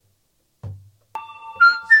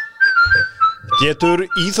Getur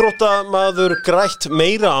íþróttamaður grætt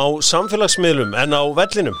meira á samfélagsmiðlum en á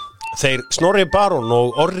vellinum? Þeir Snorri Baron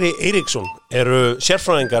og Orri Eiríksson eru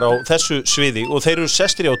sérfræðingar á þessu sviði og þeir eru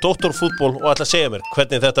sestir á Doktorfútból og ætla að segja mér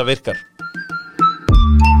hvernig þetta virkar.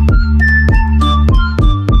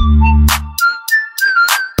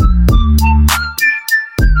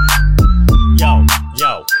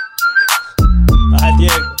 Já. Það held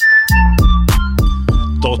ég.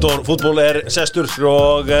 Doktorfútból sestur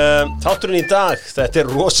og þátturinn í dag, þetta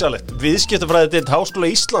rosalegt. Viðskiptafræðideild Háskóla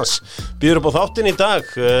Íslands býður upp á þáttinn í dag.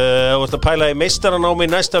 Þú ert að pæla í meistaranámi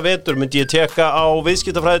næsta vetur, myndi ég teka á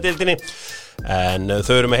viðskiptafræðideildinni. En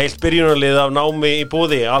þau eru með heilt byrjunarlið af námi í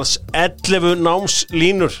boði, alls 11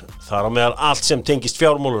 námslínur. Þar á meðal allt sem tengist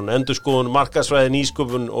fjármálun, endurskoðun, markaðsfræði,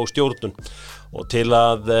 nýsköpun og stjórnun. Og til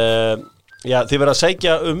að þið verða að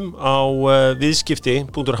sækja á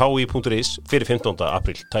viðskipti.hi.is fyrir 15.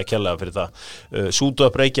 apríl. Takk kærlega fyrir það.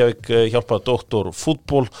 Sútup Reykjavík hjálpa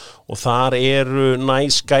Doktorfútból og þar eru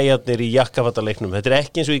næsgæjarnir í jakkafattaleiknum. Þetta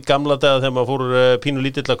ekki eins og í gamla daga þegar maður fór pínu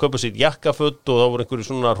lítill að kaupa sér jakkaföt og þá voru einhverju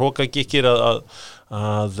svona hrokagikkir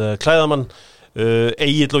að klæða mann.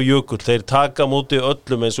 Egill og Jökull, þeir taka móti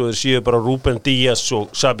öllum eins og þeir séu bara Ruben Díaz og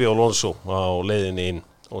Xabi Alonso á leiðinni inn.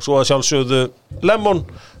 Og svo að sjálfsögðu Lemon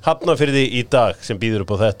Hafnarfirði í dag sem býður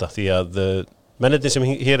upp á þetta því að mennirnir sem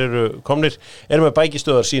hér eru komnir eru með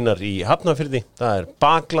bækistöðar sínar í Hafnarfirði. Það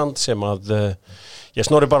Bakland sem að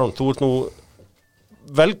Snorri Baron, þú ert nú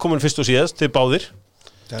velkomin fyrst og síðast til báðir.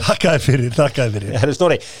 Þakka þér fyrir. Herri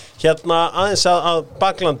Snorri, hérna aðeins að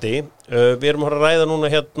Baklandi, við erum að ræða núna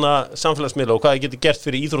samfélagsmiðla og hvað það getur gert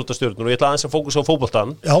fyrir íþróttastjörnur og ég ætla aðeins að fókusa á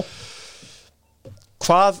fótboltann. Já.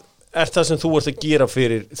 Hvað það sem þú ert að gera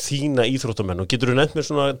fyrir þína íþróttamenn og getur þú nefnt mér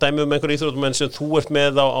svona dæmi einhverja íþróttamenn sem þú ert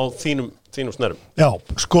með á þínum snerrum? Já,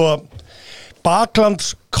 sko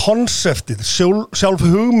Baklands konseptið, sjálf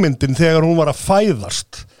hugmyndin þegar hún var að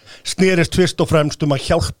fæðast snerist fyrst og fremst að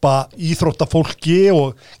hjálpa íþróttafólki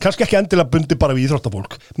og kannski ekki endilega bundi bara við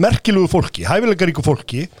íþróttafólk, merkilegu fólki, hæfileikaríku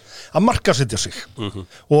fólki að markaðsetja sig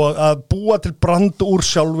og að búa til brand úr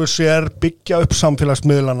sjálfu sér, byggja upp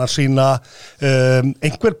samfélagsmiðlana sína,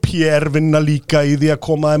 einhver PR vinna líka í því að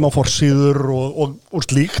koma þeim á forsíður og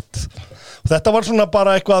slíkt. Og þetta var svona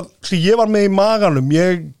bara eitthvað sem ég var með í maganum,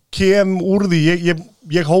 ég kem úr því,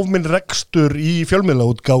 ég hóf minn rekstur í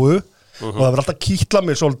fjölmiðlaútgáfu og það var alltaf kýtla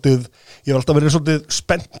mig svolítið, ég var alltaf verið svolítið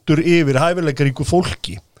spenntur yfir hæfileikaríku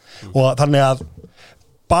fólki og þannig að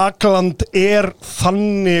Bakland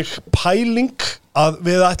þannig pæling að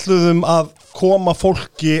við ætluðum að koma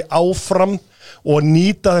fólki áfram og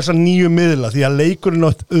nýta þessa nýju miðla því að leikurinn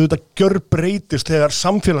auðvitað gjörbreytist þegar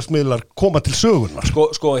samfélagsmiðlar koma til sögunar.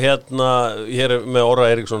 Sko hér með Orra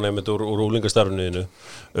Eiríksson einmitt úr úlingastarfinu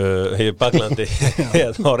hér Baklandi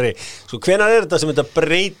Orri, sko hvenær þetta sem þetta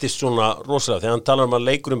breytist svona rosalega þegar hann talar að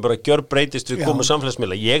leikurinn bara gjörbreytist við komum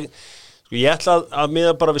samfélagsmiðla. Ég ætla að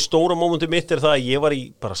miða bara við stóra mómenti mitt það að ég var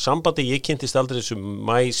í bara sambandi, ég kynntist aldrei þessu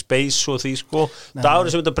MySpace og því sko.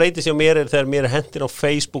 Dagurinn sem þetta breytist hjá mér þegar mér hendir á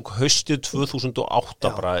Facebook haustið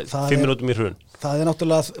 2008 bara 5 minútum í hrun. Það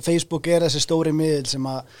náttúrulega, Facebook þessi stóri miðl sem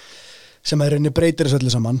að rauninni breytir þessu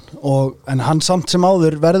öllu saman en hann samt sem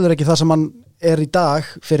áður verður ekki það sem hann í dag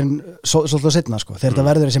fyrir svolítið setna sko, þegar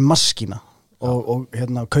þetta verður þessi maskína. Og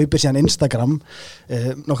kaupir síðan Instagram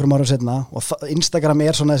nokkrum árum setna og Instagram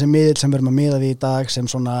svona þessi miðl sem við erum að miða við í dag sem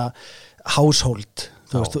svona household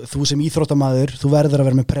þú sem íþróttamaður, þú verður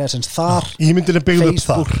að vera með presence þar. Ímyndin byggð upp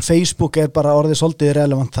þar. Facebook bara orðið svolítið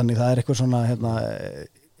relevant þannig, það eitthvað svona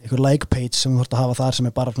einhver like page sem þú þarft að hafa þar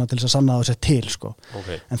sem bara til þess að sanna á sér til sko.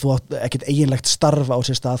 En þú átt ekkert eiginlegt starf á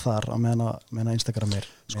sér stað þar á meðan Instagram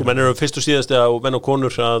Sko menn eru fyrst og síðast að menn og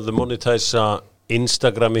konur að monetæsa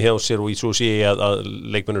Instagrami hjá sér og svo sé ég að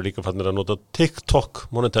leikmennur líka fannir að nota TikTok,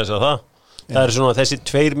 monetæsa það. Það eru svona þessi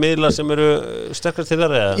 2 miðlar sem eru sterkar til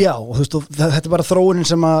þar eða? Já, og þú veist, þetta bara þróunin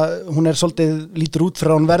sem að hún svolítið lítur út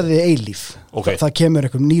frá hún verði eilíf. Það kemur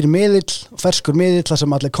einhver nýr miðill, ferskur miðill, það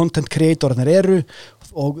sem allir content creatorarnir eru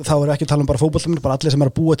og þá ekki að tala bara fótboltamennir, bara allir sem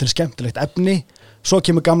að búa til skemmtilegt efni. Svo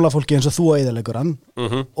kemur gamla fólki eins og þú að eyðileggur hann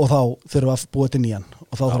og þá þurfum við að búa til nýjan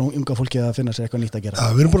og þá þarf unga fólki að finna sér eitthvað nýtt að gera.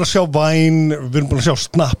 Við erum búin að sjá Vine, við erum búin að sjá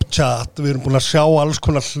Snapchat, við erum búin að sjá alls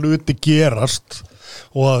konar hluti gerast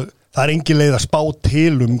og það engin leið að spá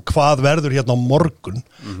til hvað verður hérna á morgun.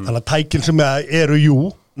 Þannig að tækin sem eru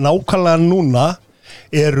nákvæmlega núna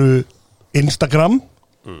eru Instagram,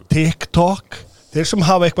 TikTok, þeir sem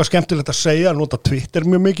hafa eitthvað skemmtilegt að segja, nota Twitter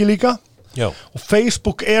mjög mikið líka. Já. Og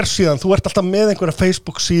Facebook síðan, þú ert alltaf með einhverja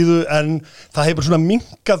Facebook síðu en það hefur svona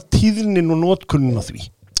minnkað tíðnin og notkunnin á því.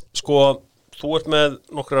 Sko, þú ert með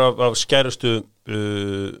nokkra af skærustu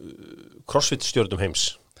CrossFit stjörnum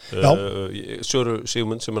heims. Söru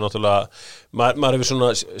Sigmund sem náttúrulega maður hefur svona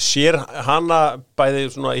sér hana bæði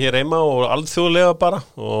svona hér heima og alþjóðlega bara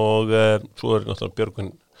og svo náttúrulega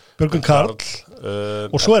Björgvin Karl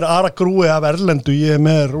og svo Ara Grúi af erlendu, ég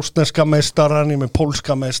með rússneska meistaran, ég með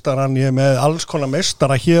pólska meistaran, ég með alls konar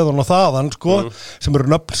meistara héðan og þaðan sem eru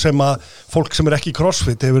nöfn sem að fólk sem ekki í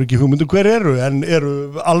CrossFit hefur ekki hugmyndu hver en eru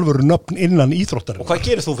alvöru nöfn innan íþróttarinn. Og hvað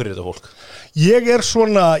gerir þú fyrir þetta fólk? Ég er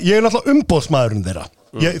náttúrulega umboðsmaðurinn þeirra.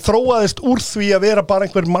 Ég þróaðist úr því að vera bara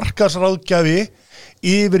einhver markaðsráðgjafi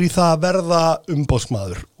yfir í það að verða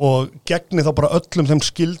umboðsmaður og gegni þá bara öllum þeim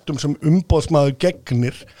skildum sem umboðsmaður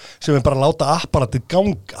gegnir sem er bara að láta apparatið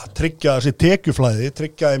ganga, tryggja þessi tekjuflæði,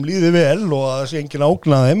 tryggja þeim líði vel og að þessi enginn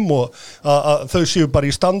ágna þeim og að þau séu bara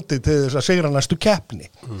í standi til þess að sigra næstu keppni.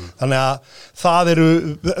 Þannig að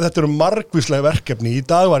þetta eru margvíslega verkefni. Í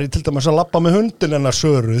dag var ég til dæmis að labba með hundin hennar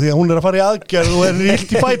Söru því að hún er að fara í aðgerð og er illt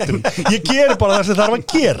í fætinum. Ég geri bara það sem þarf að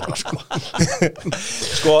gera,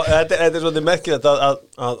 Þetta er svolítið merkilegt að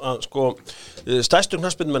stærstu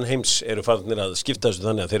knattspyrnumenn heims eru farnir að skipta þessu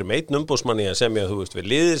þannig að þeir eru með einn umboðsmanni að semja við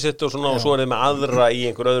liðið sitt og svona og svo er þeir með aðra í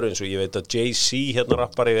einhver öðru eins og ég veit að Jay-Z hérna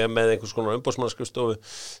rappari er með einhvers konar umboðsmannskristofu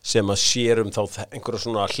sem að sér þá einhverja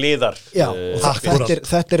svona hliðar. Já, og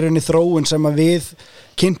þetta er rauninni þróun sem að við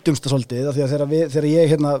kynntumst það svolítið af því að þegar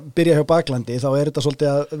ég byrja hjá Baklandi þá er þetta svolítið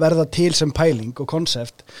að verða til sem pæling og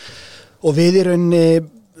konsept og við í rauninni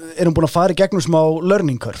erum búin að fara í gegnum smá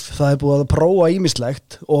learning curve. Það er búið að prófa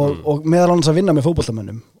ýmislegt og meðal annars að vinna með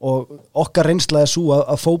fótboltamönnum og okkar reynsla er svo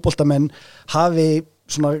að fótboltamenn hafi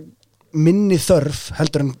svona minni þörf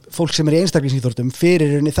heldur en fólk sem er í einstaklingsíþróttum fyrir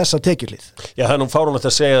henni þessa tekjulið. Já, það er nú fáránlegt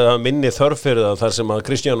að segja að minni þörf fyrir það þar sem að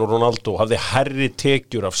Cristiano Ronaldo hafði hærri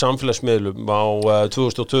tekjur af samfélagsmiðlum á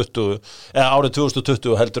 2020 eða árið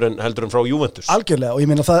 2020 heldur en frá Juventus. Algjörlega og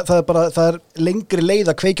ég meina það er lengri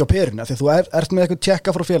leið að kveikja á peruna því að þú ert með eitthvað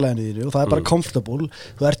tjekka frá félaginu þínu og það er bara comfortable.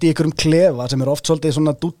 Þú ert í einhverjum klefa sem er oft svolítið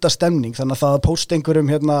svona dúta stemning þannig að það að posta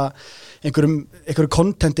einhverjum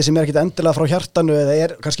kontenti sem er ekkit endilega frá hjartanu eða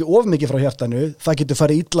er kannski of mikið frá hjartanu, það getur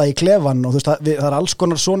farið illa í klefan og þú veist, það er alls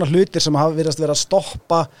konar svona hlutir sem hafa verið að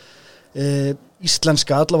stoppa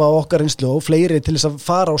íslenska allavega okkar reynslu og fleiri til þess að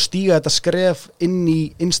fara og stíga þetta skref inn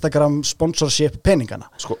í Instagram sponsorship peningana.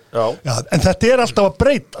 Já, en þetta er alltaf að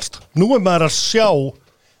breytast. Nú er maður að sjá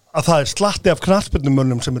að það er slatti af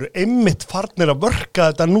knattspyrnumönnum sem eru einmitt farnir að verka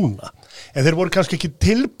þetta núna. En þeir voru kannski ekki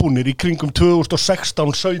tilbúnir í kringum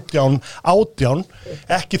 2016, 17, 18,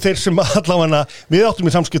 ekki þeir sem allavega við áttum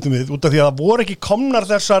í samskiptum við, út af því að það voru ekki komnar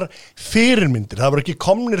þessar fyrirmyndir, það voru ekki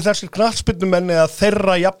komnir þessir knattspyrnumenn eða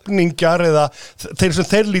þeirra jafningjar eða þeir sem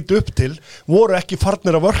þeir líti upp til, voru ekki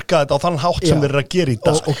farnir að verka þetta á þann hátt sem þeir eru að gera í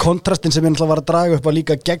dag. Og kontrastin sem ég náttúrulega var að draga upp var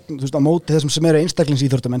líka gegn, þú veist, á móti þessum sem eru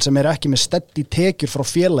einstaklingsíþróttamenn sem eru ekki með steddi tekjur frá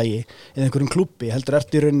félagi eða einhverjum klúbbi, heldur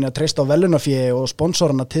eftir í rauninni að treysta á velunafé og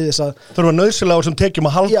sponsorana til þess að þurfa nauðsynlega á þessum tekjum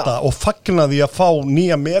að halda og fagna því að fá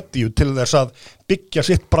nýja medíu til þess að byggja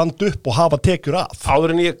sitt brand upp og hafa tekjur af.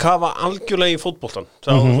 Áður en ég kafa algjörlega í fótboltan.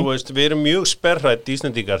 Þú veist, við erum mjög sperrhætt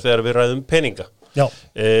Íslendingar þegar við ræðum peninga. Já.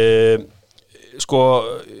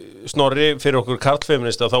 Snorri, fyrir okkur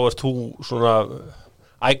karlfeminista, þá ert þú svona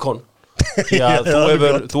íkon. Já, þú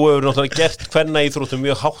hefur náttúrulega gert kvenna íþróttum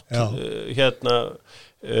mjög hátt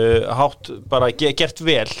hátt bara gert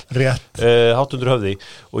vel hátt undir höfði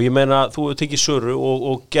og ég meina þú hefur tekið Söru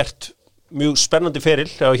og gert mjög spennandi feril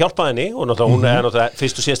að hjálpa henni og náttúrulega hún er náttúrulega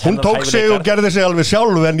fyrst og síðast hún tók sig og gerði sig alveg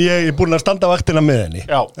sjálf en ég er búin að standa vaktina með henni.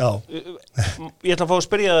 Já. Ég ætla að fá að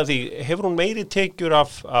spyrja það því hefur hún meiri tekjur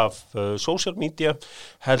af social media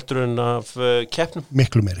heldur en af keppnum?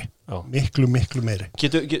 Miklu meiri. Miklu meiri.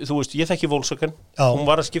 Þú veist, ég þekki Volkswagen. Hún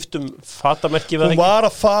var að skipta fatamerki við það ekki? Hún var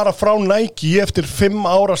að fara frá Nike eftir 5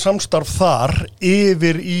 ára samstarf þar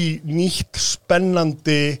yfir í nýtt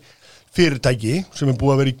spennandi fyrirtæki sem er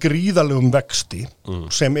búið að vera í gríðalegum vexti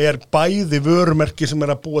sem er bæði vörumerki sem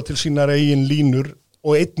er að búa til sínar eigin línur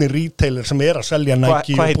og einni retailer sem er að selja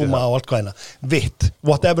Nike og Puma og allt hvað hérna. VIT,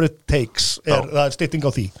 whatever it takes, það er stytting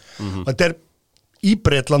á því. Þetta er í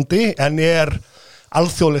Bretlandi en er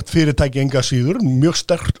alþjóðlegt fyrirtæki enga síður, mjög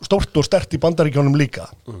stórt og sterkt í Bandaríkjunum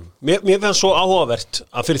líka. Mér finnst svo áhugavert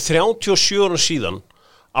að fyrir 37 árum síðan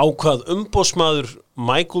ákvað umboðsmaður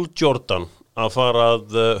Michael Jordan að fara að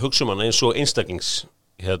hugsa um hana eins og einstaklings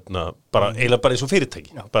bara eins og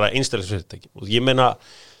fyrirtæki, bara einstaklingsfyrirtæki og ég meina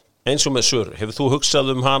eins og með Söru, hefur þú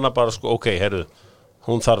hugsað um hana bara ok, heyrðu,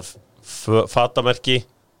 hún þarf fatamerki,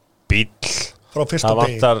 bíll frá fyrsta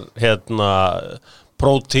degi, það vantar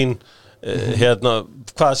prótín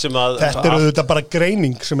hvað sem að þetta er auðvitað bara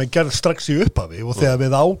greining sem er gerð strax í upphafi og þegar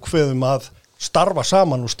við ákveðum að starfa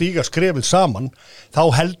saman og stíga skrefið saman, þá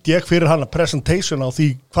held ég fyrir hann að presentation á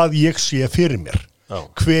því hvað ég sé fyrir mér. Já.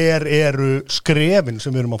 Hver eru skrefin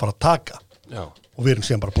sem við erum að fara að taka. Já. Og við erum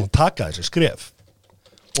síðan bara búin að taka þessi skref.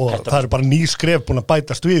 Og það eru bara ný skref búin að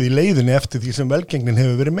bætast við í leiðinni eftir því sem velgengnin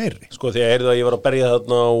hefur verið meiri. Sko því að ég var að berja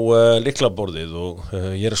þarna á lyklaborðið og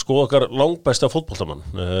ég er að skoða okkar langbesta fótboltamann,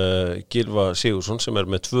 Gylfa Sigurðsson sem er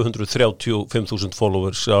með 235.000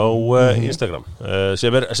 followers á Instagram,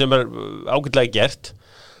 sem er ágætlega gert.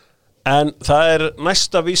 En það er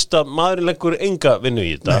næsta víst að maðurinn leggur enga vinnu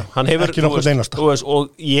í þetta. Nei, hann hefur, ekki nokkuð einasta.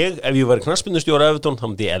 Og ef ég væri knattspyrnustjóri á Everton, þá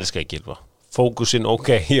myndi ég elska Gylfa. Fókusinn,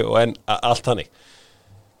 en allt hannig.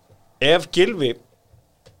 Ef Gylfi,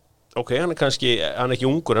 hann er ekki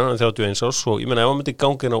ungur en hann er 31 árs og ég meina ef hann myndi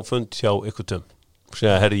gangin á fund hjá ykkur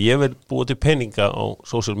segja, ég vil búa til peninga á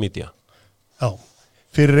social media. Já,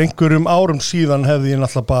 fyrir einhverjum árum síðan hefði ég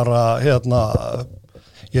náttúrulega bara,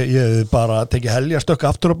 ég bara tekið heljarstökk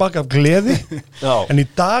aftur og baka af gleði, en í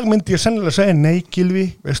dag myndi ég sennilega segja, nei Gylfi,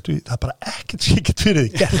 veistu, það er bara ekkert sem ég get fyrir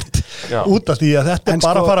því gert, út af því að þetta er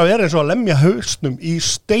bara að fara að vera eins og að lemja hausnum í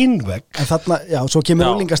steinvegg. En þarna, svo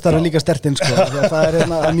kemur úlingastarf líka stertinn, sko, það er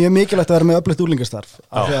mjög mikilvægt að vera með öflugt úlingastarf,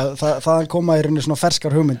 af því að það koma í rauninni svona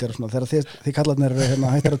ferskar hugmyndir og svona, þegar þið kallarnir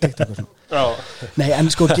eru hættar á TikTok og svona. Nei, en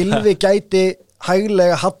sko Gylfi gæti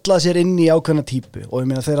hæglega hallað sér inn í ákveðna típu og ég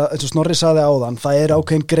meina þegar, eins og Snorri saði áðan, það er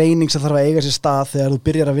ákveðin greining sem þarf að eiga sér stað þegar þú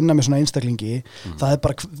byrjar að vinna með svona einstaklingi, það er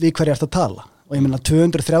bara við hverju ert að tala og ég meina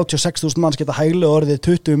 236.000 manns geta hæglega orðið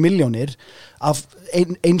 20 milljónir af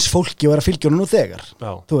eins fólki og er að fylgja honum nú þegar.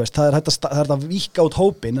 Þú veist, það er þetta að víkka út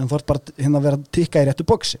hópin en þú ert bara að vera að tikka í réttu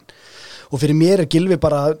boxin. Og fyrir mér er Gylfi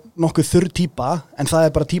bara nokkuð þurr típa, en það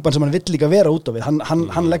er bara típan sem hann vill líka vera út á við.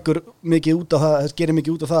 Hann leggur mikið út á það, gerir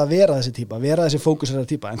mikið út á það að vera þessi típa, vera þessi fókusera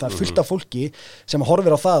típa, en það er fullt af fólki sem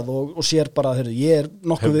horfir á það og sér bara, ég er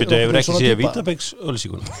nokkuð hefur ekki séð Vítabæks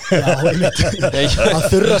ölsíkunum. Já, að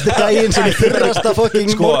þurrasti gæinn sem er þurrasta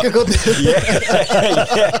fokking morgakotni.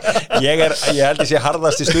 Ég held ég sé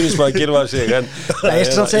harðasti stuðningsmaður Gylfa sig, en ég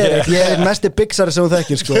skal samt segja þér, ég er mesti bixari sem þú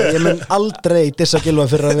þekkir, sko. Ég mun aldrei dissa Gylfa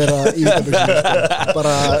fyrir að vera í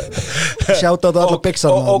bara sjáta á þetta alla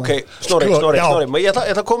byggsarna. Snorri, ég ætla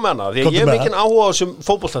að koma með hana því að ég hef mikinn áhuga á þessum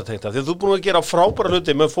fótboltateikta því að þú er búin að gera frábæra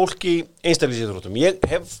hluti með fólki í einstaklingsíþróttum.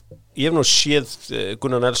 Ég hef nú séð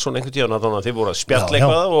Gunnar Nelson einhvern tíðan að þannig að þið voru að spjalla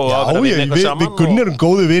eitthvað og að vera vinna eitthvað saman. Við Gunnar erum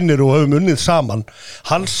góði vinnir og höfum unnið saman.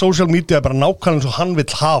 Hans social media er bara nákvæmlega eins og hann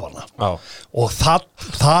vill hafa hana. Og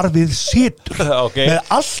þar við situr með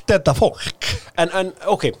allt þetta fólk. En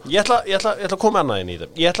ég ætla að koma annað inn í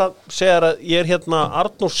þetta. Ég ætla að segja að ég er hérna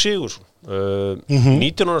Arnór Sigurðsson,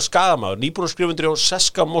 19 ára skagamaður, nýbúinn að skrifa undir á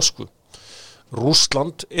CSKA Moskvu.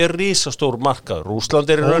 Rússland er risastór markað. Rússland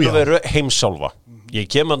er í raun og veru heimsálfa.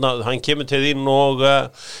 Hann kemur til þín og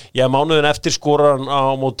mánuðin eftir skorar hann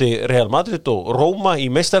á móti Real Madrid og Róma í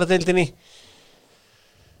meistaradeildinni.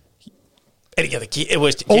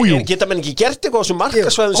 Geta menn ekki gert eitthvað á þessum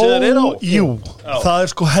markasvæðum sem þeir eru á? Jú, það er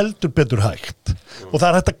sko heldur betur hægt og það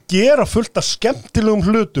er hægt að gera fullt af skemmtilegum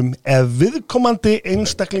hlutum ef viðkomandi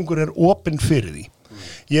einstaklingur er opinn fyrir því.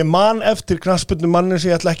 Ég man eftir knattspyrnumanni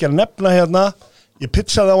sem ég ætla ekki að nefna hérna, ég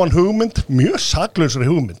pitchaði á hann hugmynd, mjög saklausri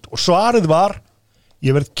hugmynd og svarið var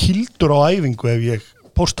ég verð kýldur á æfingu ef ég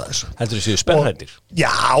posta þessu. Heldur þú séu spennhættir? Já,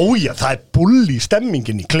 það er bulli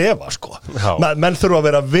stemmingin í klefa, sko. Menn þurfa að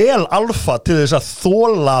vera vel alfa til þess að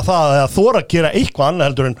þóla það eða þóra að gera eitthvað annað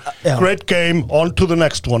heldur en great game, on to the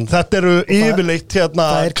next one. Þetta eru yfirleitt hérna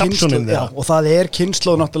kapsunin þeirra. Og það er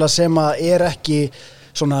kynslóð náttúrulega sem að er ekki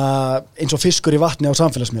svona eins og fiskur í vatni á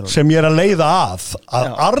samfélagsmiðlum. Sem ég er að leiða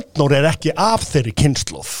að Arnór er ekki af þeirri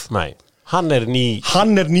kynslóð. Nei. Hann er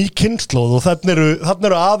ný kynslóð og þarna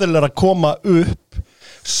eru aðilar að koma upp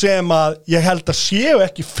sem að ég held að séu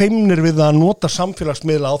ekki feimnir við að nota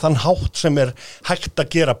samfélagsmiðla á þann hátt sem er hægt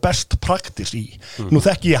að gera best practice í. Nú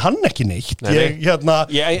þekki ég hann ekki neitt. Ég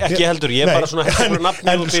ekki heldur, ég er bara svona heldur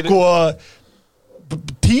nafni. En sko,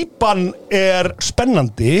 típan er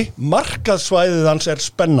spennandi, markaðsvæðið hans er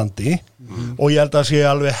spennandi og ég held að sé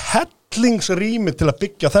alveg hellingsrými til að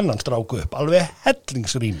byggja þennan stráku upp, alveg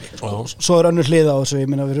hellingsrými. Svo er önnur hlið á þessu, ég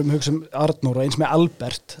meina við erum hugsað Arnór og eins með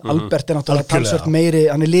Albert. Albert er náttúrulega talsvert meiri,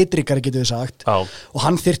 hann er litríkari getur við sagt og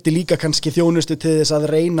hann þyrfti líka kannski þjónustu til þess að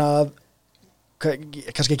reyna að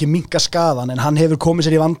kannski ekki minnka skaðan en hann hefur komið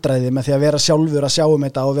sér í vandræði með því að vera sjálfur að sjá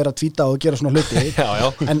þetta og vera að tvíta og gera svona hluti.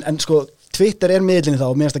 En sko Twitter er miðlinni þá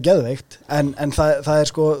og mér finnst það geðveikt en það er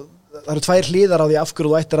sko, það eru tvær hliðar á því af hverju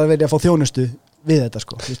þú ættir að velja að fá þjónustu við þetta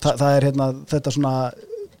sko. Það er hérna þetta svona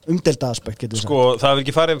umdelda aspekt getur við Sko, það hefur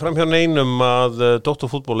ekki farið fram hjá neinum að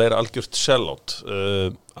doktorfútból algjört sellout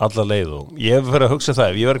alla leið og ég hef verið að hugsa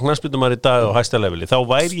það ef ég verið knattspyrnumaður í dag á hæsta leveli þá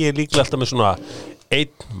væri ég líklega alltaf með svona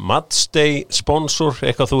einn matchday sponsor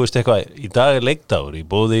eitthvað þú veist eitthvað, í dag leikdagur í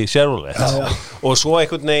boði Chevrolet og svo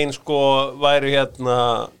einhvern veginn sko væri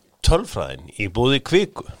tölfræðin í boði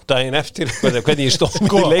Kviku daginn eftir, hvernig ég stóð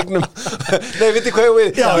í leiknum nei, veitir hvað ég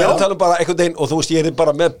við ég tala bara einhvern veginn og þú veist ég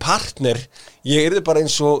bara með partner ég bara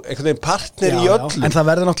eins og einhvern veginn partner í öllum en það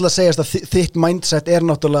verður náttúrulega að segjast að þitt mindset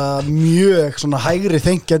náttúrulega mjög svona hægri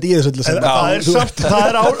þengjandi í þessu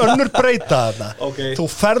það önnur breyta þarna þú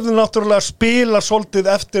ferður náttúrulega að spila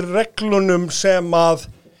svolítið eftir reglunum sem að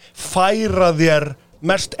færa þér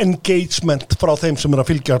mest engagement frá þeim sem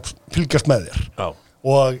að fylgjast með þér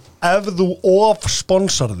og ef þú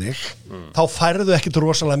sponsor þig þá færðu ekkit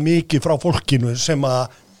rosalega mikið frá fólkinu sem að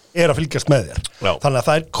fylgjast með þér þannig að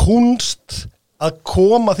það kunst að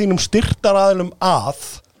koma þínum styrktaraðilum að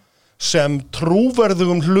sem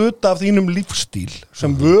trúverðugum hluta af þínum lífstíl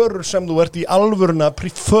sem vörur sem þú ert í alvöruna að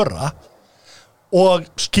prefera og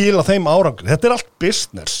skila þeim árangri. Þetta allt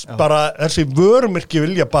business. Bara þessi vörumerki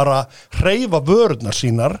vilja bara hreyfa vörurnar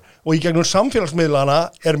sínar og í gegnum samfélagsmiðlana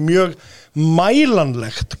mjög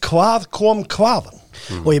mælanlegt hvað kom hvaðan.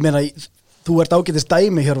 Og ég meina, þú ert ágætis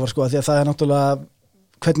dæmi Hjörvar sko, því að það náttúrulega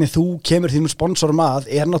hvernig þú kemur þínum sponsorum að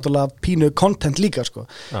náttúrulega pínu content líka sko.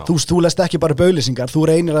 Þú lest ekki bara auglýsingar, þú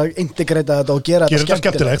reynir að integrata þetta og gera þetta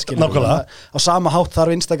skemmtilegt á sama hátt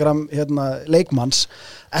þarf Instagram leikmanns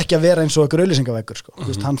ekki að vera eins og einhver auglýsingaveggur sko.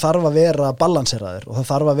 Hann þarf að vera balanseraður og það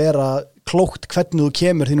þarf að vera klókt hvernig þú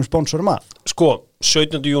kemur þínum sponsorum að Sko,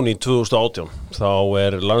 17. júní 2018 þá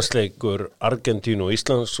landsleikur Argentínu og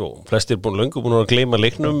Íslands og flestir löngu búin að gleyma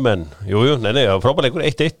leiknum en nei, frábær leikur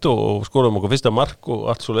 1-1 og skorum okkur fyrsta mark og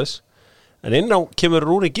allt svo leis en inn á kemur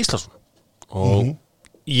Rúrik Gíslason og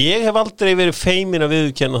ég hef aldrei verið feimin að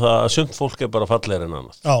viðurkenna það að sumt fólk bara fallegri en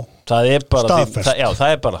annað það bara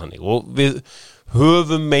það bara þannig og við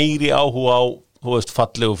höfum meiri áhuga á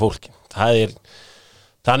fallegu fólki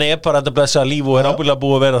þannig bara þetta blessa líf og ábyggilega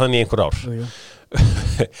búið að vera þannig í einhver ár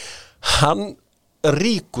hann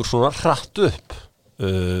ríkur svona hratt upp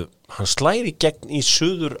hann slæri gegn í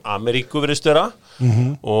Suður Ameríku virðist vera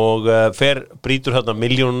og brýtur hérna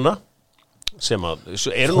milljónuna sem að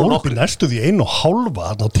Fór næstu því 1,5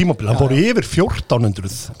 á tímabili, hann fór yfir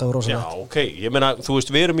 1400 Þetta var rosalegt Já, ég meina, þú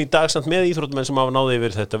veist, við erum í dag samt með íþróttamenn sem hafa náði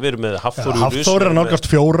yfir þetta, við erum með Hafþór nálgast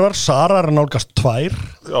 4, Sara nálgast 2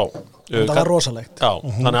 Já Það var rosalegt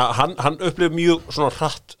þannig að hann upplifir mjög svona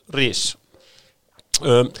hratt ris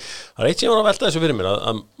það eitt sem hann að velta þessu fyrir mér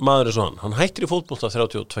að maður svo hann hættir í fótbolta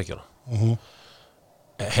 32 ára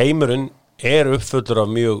heimurinn uppfullur af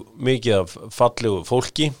mjög mikið af fallegu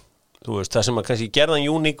fólki þú veist, það sem að kannski gerðan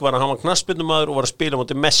Júník var að hann var knattspyrnumaður og var að spila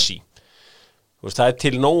móti Messi þú veist, það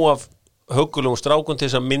til nóg af höggulegum strákum til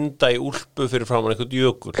þess að mynda í úlpu fyrir framan einhvern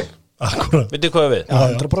jökul Akkurat. Vitið hvað við?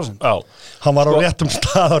 Já, 100%. Hann var á réttum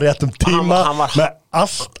stað, á réttum tíma með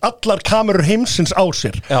allar kamerur heimsins á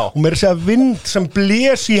sér og mér segja vind sem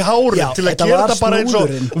blés í hárið til að gera þetta bara eins og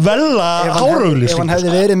vella hárauglýsing. Ef hann hefði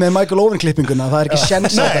verið með Michael Owen klippinguna, það ekki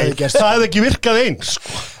sjens að það hefði gerst. Nei, það hefði ekki virkað eins.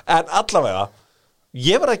 En allavega,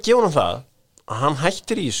 ég var að gefa hann það að hann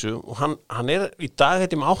hættir í þessu og hann í dag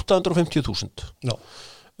með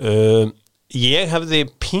 850.000. Ég hefði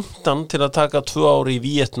píntan til að taka 2 ári í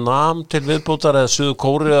Vietnam til viðbótar eða Suður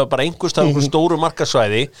Kóreu eða bara einhver stóru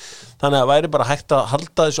markasvæði þannig að væri bara hægt að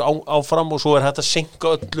halda þessu áfram og svo hægt að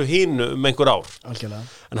senka öllu hinu einhver ár. Algjörlega.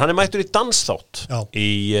 En hann mættur í dansþátt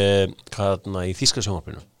í þýska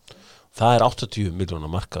sjónvarpinu. Það 80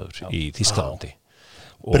 milljóna markaður í Þýskalandi.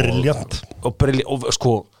 Brilliant. Og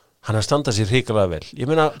sko, hann standa sér hrikalega vel.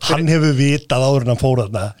 Ég meina, hann hefur vitað áður en hann fór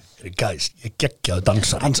þarna Guys, ég geggjaði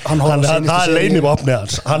dansar það leynivopnið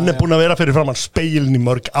hans hann búin að vera fyrir framan speilin í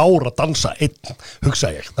mörg ár að dansa einn,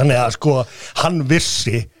 hugsa ég þannig að sko, hann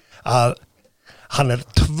vissi að hann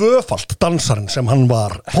 2-falt dansarinn sem hann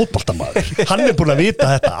var fótboltamaður hann búin að vita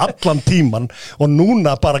þetta allan tíman og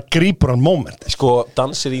núna bara grípur hann moment Sko,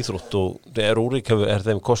 dans íþrótt og Rúrik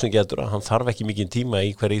þeim kosning getur að hann þarf ekki mikið tíma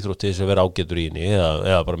í hver íþrótt til þess að vera ágætur í henni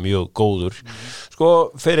eða bara mjög góður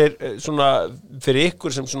Sko, fyrir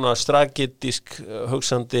ykkur sem svona strategist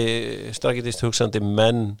hugsandi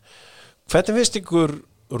menn hvernig finnst ykkur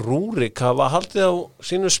Rúrik hafa haldið á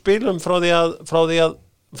sínum spilum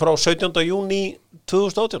frá 17. júní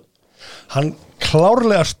 2018? Hann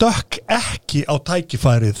klárlega stökk ekki á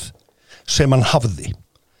tækifærið sem hann hafði.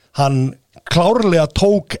 Hann klárlega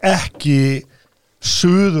tók ekki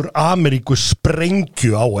Suður Ameríku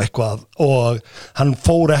sprengju á eitthvað og hann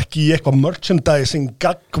fór ekki í eitthvað merchandising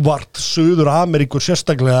gagvart Suður Ameríku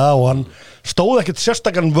sérstaklega og hann stóð ekkert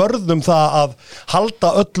sérstakann vörðum það að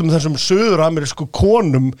halda öllum þessum Suður Amerísku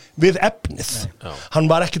konum við efnið.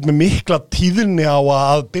 Hann var ekkert með mikla tíðni á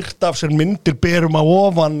að birta af sér myndir berum á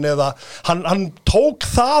ofan eða hann tók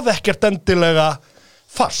það ekkert endilega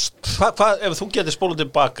fast. Hvað ef þú getur spólað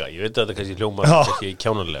tilbaka, ég veit að þetta kannski hljómar ekki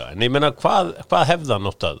kjánarlega, en ég meina hvað hefði hann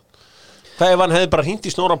átt að? Hvað ef hann hefði bara hringt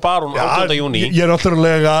í Snorra Baron 8. júní? Ég er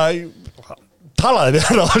náttúrulega talaði við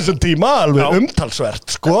hann á þessum tíma alveg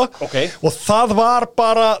umtalsvert, sko. Okay. Og það var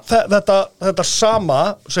bara þetta sama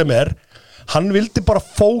sem hann vildi bara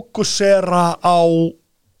fókusera á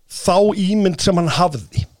þá ímynd sem hann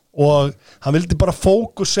hafði og hann vildi bara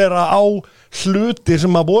fókusera á hluti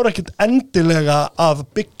sem að voru ekkert endilega að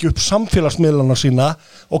byggja upp samfélagsmiðlana sína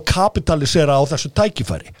og kapitalisera á þessu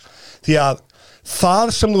tækifæri. Því að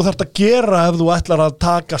það sem þú þarft að gera ef þú ætlar að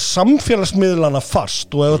taka samfélagsmiðlana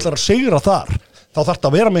fast og ef þú ætlar að sigra þar, þá þarft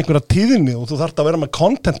að vera með einhverja tíðni og þú þarft að vera með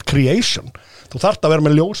content creation. Þú þarft að vera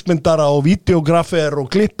með ljósmyndara og videografer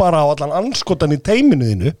og klippara og allan anskotan í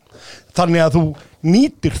teiminu þínu. Þannig að þú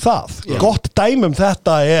nýtir það. Gott dæmum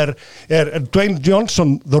þetta er Dwayne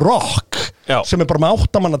Johnson The Rock sem bara með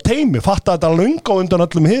 8 manna teimi fatta þetta löngu undan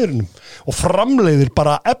öllum hirnum og framleiðir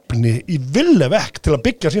bara efni í villevekk til að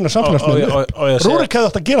byggja sína samfélagsmiðla. Rúrik hefði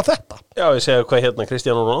átt að gera þetta. Já, ég segja hvað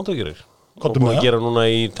Cristiano Ronaldo gerir. Og búin að gera núna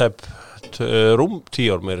í rúm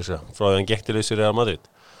 10 ár meira sér frá því hann gekk til þessi Real Madrid.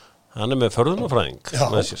 Hann með förðunarfræðing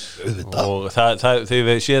með sér. Og þegar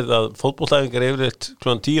við séð að fótboltaæfingar er yfirleitt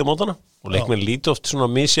kl. 10 á mótana og leikmenn líti oft svona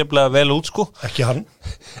misjaflega vel út, sko. Ekki hann,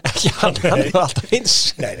 hann er alltaf eins.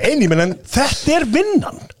 Nei, menn þetta er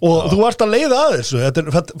vinnan og þú varst að leiða að þessu. Þetta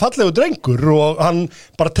er fallegu drengur og hann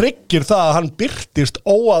bara tryggir það að hann birtist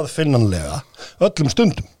óaðfinnanlega öllum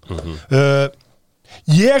stundum.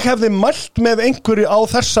 Ég hefði mælt með einhverju á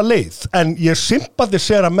þessa leið en ég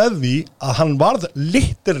sympatisera með því að hann varð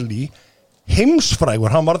literally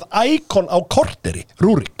heimsfrægur, hann varð íkon á korteri,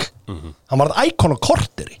 Rúrik. Hann varð íkon á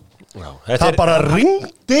korteri. Það bara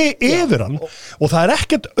ringdi yfir hann og það er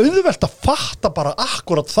ekkert auðvelt að fatta bara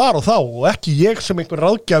akkurat þar og þá og ekki ég sem einhver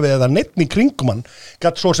ráðgjafi eða neitt í kringum hann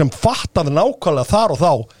gat svo sem fattaði nákvæmlega þar og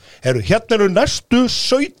þá. Hérna eru næstu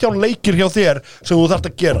 17 leikir hjá þér sem þú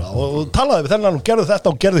þarft að gera og talaði við þennan og gerðu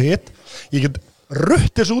þetta og gerðu hitt. Ég get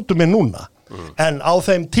rutt þessu út um mig núna en á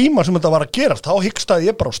þeim tíma sem þetta var að gerast þá hyggstaði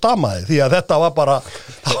ég bara á stamaði því að þetta var bara,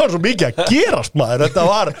 það var svo mikið að gerast maður, þetta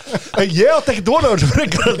var, ég átti ekkert vonað þessu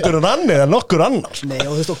frekaraldur en hann eða nokkur annars. Nei og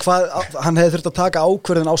þú veist og hvað, hann hefði þurft að taka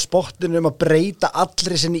ákvörðun á spottinu að breyta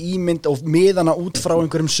allri sinni ímynd og miðana út frá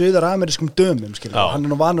einhverjum suður-amerískum dömum, hann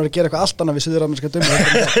nú vanur að gera eitthvað allt annað við suður-ameríska dömum.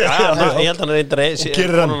 Ég held hann reyndar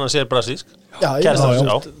að segja brasísk.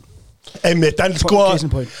 Einmitt, en sko,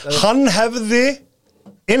 hann hefði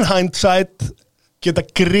in hindsight geta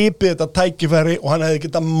gripið þetta tækifæri og hann hefði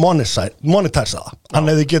geta monetæsa það. Hann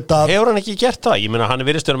hefði geta... Hefur hann ekki gert það? Ég meina, hann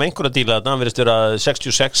virðist vera með einhverja díla þarna, hann virðist vera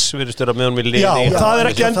 66, virðist vera með honum í liði. Já, það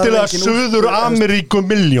er ekki endilega Suður-Ameríku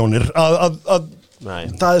milljónir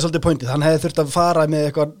Nei. Það er svolítið pointið, hann hefði þurft að fara með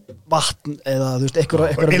eitthvað vatn eða þú veist,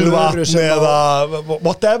 eitthvað ylvatn eða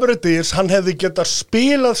whatever it is, hann hefði geta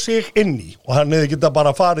spilað sig inn í og hann hefði geta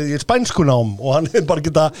bara farið í spænskunám og hann hefði bara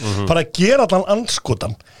geta bara að gera allan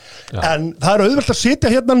anskotan. En það er auðvelt að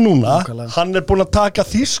sitja hérna núna, hann er búin að taka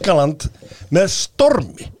Þýskaland með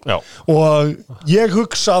stormi og ég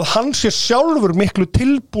hugsa að hann sé sjálfur miklu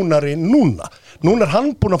tilbúnari núna er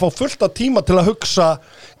hann búin að fá fullt af tíma til að hugsa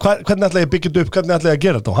hvernig ætla ég að byggja þetta upp, hvernig ætla ég að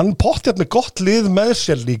gera þetta og hann pottið með gott lið með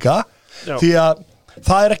sér líka því að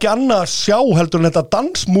það er ekki annað að sjá heldur en þetta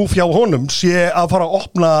dansmúf hjá honum sé að fara að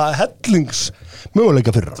opna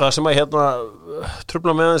hellingsmöguleika fyrir hann. Það sem að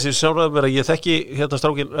trufla með hans í sjálfræðum er að ég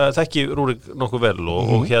þekki Rúrik nokkuð vel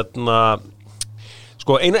og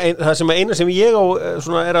sko eina sem ég á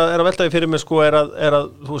svona er að velta því fyrir mig sko er að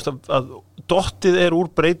þú veist að dottið er úr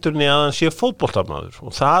breyturni að hann sé fótboltamaður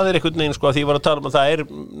og það er einhvern veginn sko að því ég var að tala að það er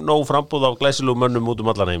nóg frambúð af glæsilegu mönnum út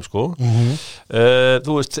allan heim sko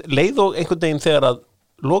þú veist, leið og einhvern veginn þegar að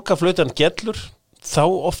loka flautan gellur þá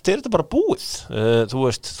oft er þetta bara búið þú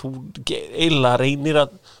veist, þú eiginlega reynir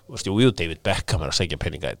að þú veist, jú, David Beckham að sækja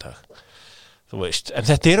peninga í dag þú veist, en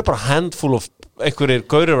þetta eru bara handful of einhverjir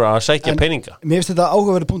gaurir að sækja peninga. Mér finnst þetta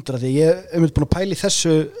áhugaverður punktur að því ég hef búin að pæla í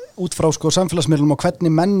þessu út frá sko samfélagsmiðlum og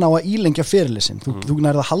hvernig menn á að ílengja fyrirlesin. Þú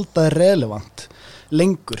nærið að halda þið relevant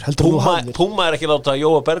lengur. Puma er ekki láta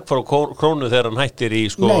Jóa Berg frá krónu þegar hann hættir í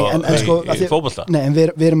sko í fótbolta. Nei, en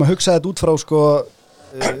við erum að hugsa þetta út frá sko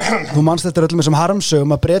þú manst eftir öllum þessum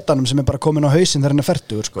harmsögum að Bretanum sem bara komin á hausinn þegar hann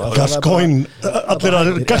fertugur sko.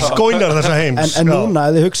 Allir Gascoignar þessa heims en núna,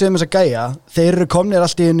 ef þið hugsaðum þess að gæja þeir eru komnir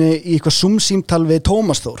allt í henni í eitthvað Zoom-símtal við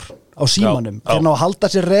Tómas Þór á símanum, þeir ná að halda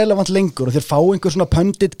sér relevant lengur og þeir fá einhver svona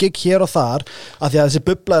pundit gig hér og þar af því að þessi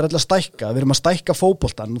bubla alltaf að stækka við erum að stækka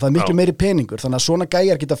fótboltan og það miklu meiri peningur þannig að svona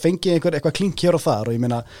gæjar geta fengið eitthvað klink hér og þar og ég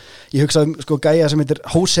meina, ég hugsaði sko gæja sem heitir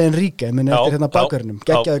Jose Enrique, ég meina eftir hérna bakverðinum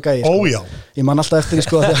geggjaðu gæji sko. Ég man alltaf eftir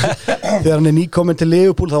sko þegar hann nýkominn til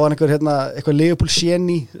Liverpool þá var einhver eitthvað Liverpool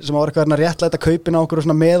séni sem var eitthvað réttlæta kaupin á okkur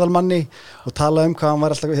svona meðalmanni og talaði hvað hann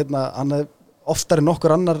var alltaf hann oftar en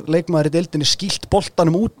nokkur annar leikmaður í deildinni skýlt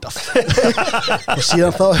boltanum út af og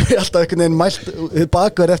síðan þá alltaf einhvern veginn mælt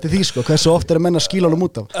bakverð eftir því sko, hversu oft menn að skýla honum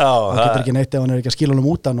út af það getur ekki neitt ef hann ekki að skýla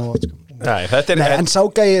honum út af sko. En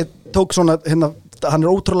Ságæi tók svona hann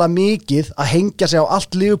ótrúlega mikið að hengja sig á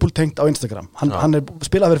allt Liverpool tengt á Instagram hann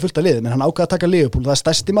spilað fyrir fullt af liðum en hann ákvað að taka Liverpool, það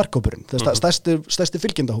stærsti markhópurinn stærsti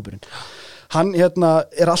fylgjendahópurinn hann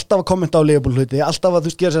alltaf að kommenta á Liverpool hluti alltaf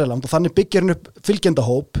að gera sér eland og þannig byggir hann upp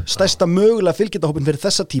fylgjendahóp, stærsta mögulega fylgjendahópin fyrir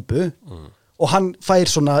þessa típu og hann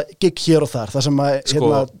fær svona gig hér og þar það sem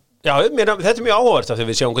að Já, þetta mjög áhugavert þegar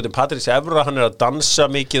við sjáum hvernig Patrice Evra hann að dansa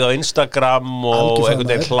mikið á Instagram og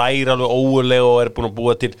einhvern veginn hlægir alveg ógulega og búin að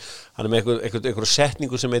búa til hann með einhverju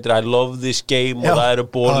setningu sem heitir I love this game og það eru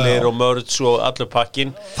bólir og merch og allur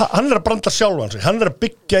pakkin hann að branda sjálfan sig, hann að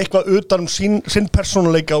byggja eitthvað utan sinn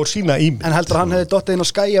persónuleika og sína ímynd En heldur hann hefði dottið inn á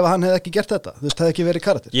Sky ef hann hefði ekki gert þetta þú veist, það hefði ekki verið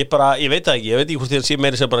karakter Ég veit ekki hvort þér sé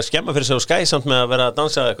meira sem bara skemma fyrir sig á Sky samt með að vera að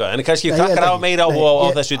dansa eitthvað en kannski krakkar hafa meira á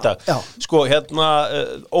þessu í dag sko,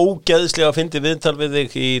 ógeðslega að fyndi viðtal við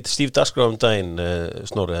þig í Steve Dasgraf daginn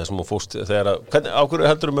Snorri þessum og fórst þegar á hverju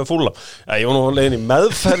heldur með fúla ég var nú leiðin í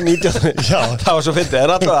meðferð það var svo fyndið,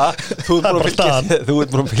 en alltaf þú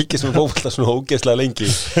ert búin að fylgjast með fótbolta svona ógeðslega lengi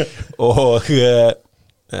og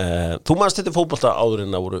þú manst þetta fótbolta áður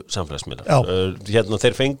en það voru samfélagsmiðlar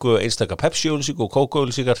þeir fengu einstaka Pepsi-auglýsingar og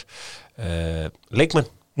Coke-auglýsingar leikmenn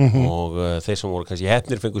og þeir sem voru kannski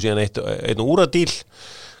heppnir fengu síðan einn úradíl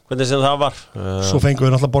hvernig sem það var Svo fengum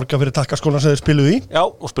við náttúrulega borga fyrir takkaskólan sem þeir spiluðu í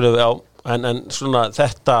en svona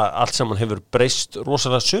þetta allt saman hefur breyst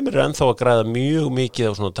rosalega sumir ennþá að græða mjög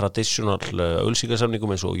mikið á svona traditional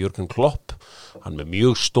auglýsingasamningum eins og Jürgen Klopp hann með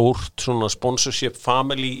mjög stórt svona sponsorship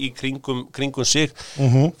family í kringum sig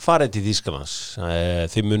farið til Þýskalands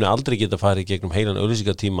þið munu aldrei geta farið gegnum heilan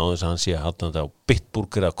auglýsingatíma á þess að hann sé haldandi á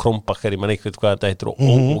Bitburger eða Kronbacher, ég man eitthvað hvað þetta heitir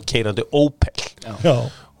og keirandi Opel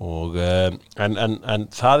og en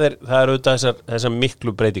það er auðvitað þessar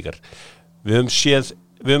miklu breytingar við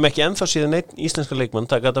höfum ekki ennþá síðan einn íslenska leikmann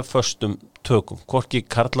taka þetta föstum tökum hvorki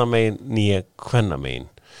karlamegin nýja kvennamegin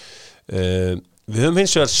við höfum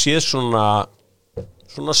hins vegar séð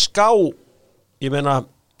svona ská ég meina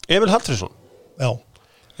Emil Hallfreðsson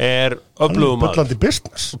er öflugum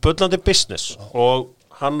bullandi business og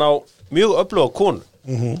hann á mjög öfluga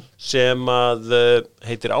konu sem að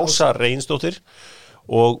heitir Ása Reynsdóttir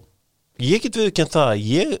og ég get viðurkennt það að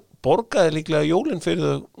ég borgaði líklega jólin fyrir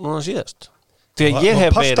þau núna síðast þegar ég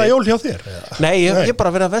hef verið jól hjá þér? Nei, ég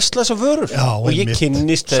bara verið að versla þessar vörur og ég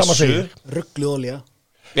kynnist þessu ruggluolía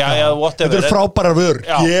whatever Þetta frábærar vörur,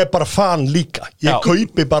 ég er bara fan líka ég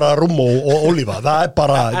kaupi bara rum og ólífa það er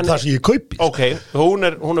bara það sem ég kaupi Ok, hún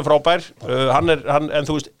er frábær en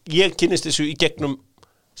þú veist, ég kynnist þessu í gegnum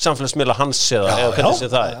samfélagsmiðla hans eða hvernig sé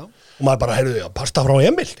það og maður bara, heyrðu, pasta frá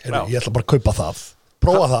Emil ég ætla bara að kaupa það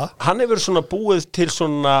prófa það hann hefur svona búið til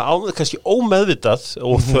svona kannski ómeðvitað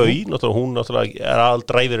og hún náttúrulega er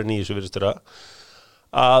aðaldræfirinn í þessu virðist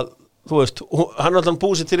að þú veist, hann er alltaf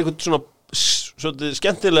búið sér til eitthvað svona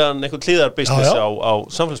skemmtilegan eitthvað hlíðarbusiness á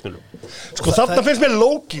samfélagsmiðlum Sko þarna finnst mér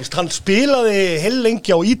lógist hann spilaði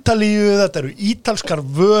heilengi á Ítalíu þetta eru ítalskar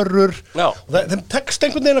vörur og þeim tekst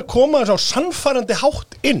einhvern veginn að koma þess á sannfærandi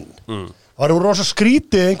hátt inn Það var rosa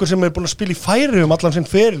skrítið einhver sem er búin að spila í Færeyjum allan sinn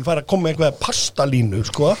feril fara að koma með einhverja pastalínu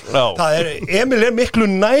sko. Emil er miklu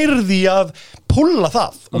nærði að pulla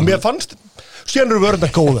það og mér fannst síðan eru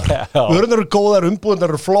vörurnar góðar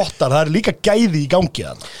umbúðunar eru flottar, það er líka gæði í gangi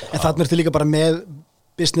En þarna ertu líka bara með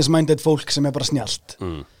business minded fólk sem er bara snjallt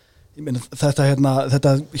Ég meina,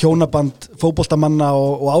 þetta hjónaband fótboltamanna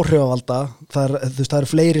og áhrifavalda það eru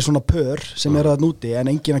fleiri svona pör sem eru að núti en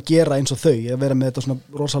enginn að gera eins og þau að vera með þetta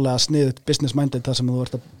svona rosalega sniðut business minded það sem þú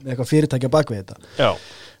ert með eitthvað fyrirtæki að bakvið þetta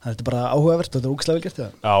þetta er bara áhugavert, þetta er ógeðslega vel gert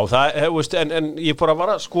það veist, en ég bara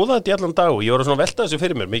var að skoða þetta í allan dag og ég var að svona velta þessu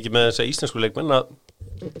fyrir mér mikið með þessa íslensku leikmenn að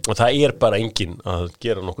og það bara enginn að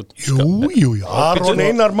gera nokkuð Jú, Aron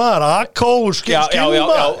Einar maður, Akó, Já,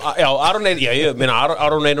 Aron Einar, ég meina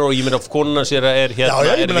Aron Einar og ég meina konuna sér að Já,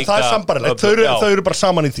 ég meina það sambarlegt, þau eru bara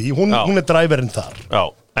saman í því, hún driverinn þar Já,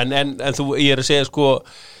 en þú, ég að segja sko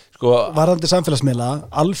varðandi samfélagsmiðla,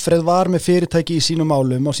 Alfreð var með fyrirtæki í sínum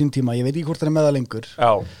málum á sín tíma, ég veit ekki hvort hann með það lengur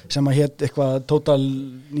sem að hétt eitthvað Total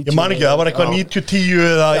 90 Ég man ekki, það var eitthvað 90-10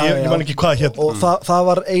 eða ég man ekki hvað hétt og það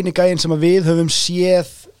var eini gæinn sem að við höfum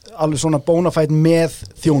séð alveg svona bonafide með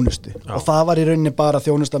þjónustu og það var í rauninni bara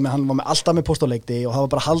þjónusta með, hann var með alltaf með postuleikti og það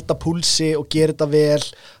var bara að halda púlsi og gera þetta vel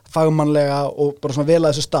fagmannlega og bara svona vel að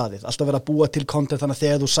þessu staðið alltaf verið að búa til content þannig að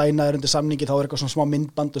þegar þú sænaðir undir samningi þá eitthvað svona smá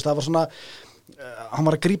myndband og það var svona hann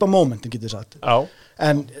var að grípa momentum getur sagt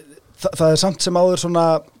en það samt sem áður svona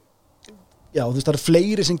já þú veist það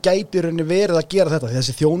fleiri sem gæti í rauninni verið að gera þetta því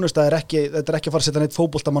þessi þjónusta þetta er ekki að fara að setja neitt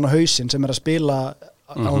fótboltamann á hausinn sem að spila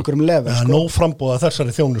á einhverjum level sko. Nóg frambúða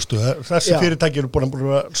þessari þjónustu þessi fyrirtæki eru búin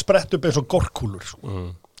að spretta upp eins og gorkúlur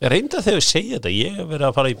Ég reynda þegar við segja þetta ég hef verið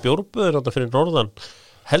að fara í bjórböður fyrir norðan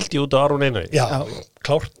held ég út á Aron Einar Já,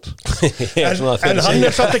 klárt en hann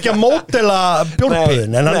satt ekki að módela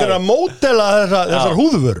bjórböðin en hann að módela þessar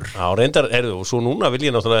húðvörur Já, reyndar, og svo núna vil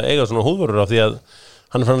ég náttúrulega eiga svona húðvörur af því að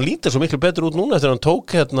hann fann lítið svo miklu betur út núna eftir að hann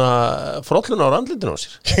tók frolluna á andlitinu á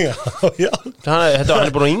sér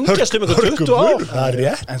hann búin að yngjast ykkur 20 ár Það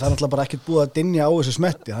rétt En það náttúrulega bara ekkert búið að dynja á þessu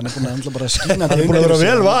smetti hann búin að bara skína hann búin að vera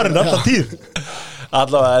vel varinn alltaf tíð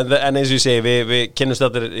Allavega, en eins og ég segi, við kynnumst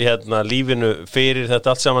allir lífinu fyrir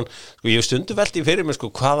þetta allt saman. Sko, ég hef stundu velti fyrir mig,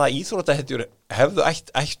 hvaða íþróttahetjur hefðu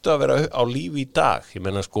ættu að vera á lífi í dag? Ég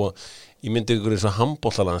meina, ég myndi ykkur eins og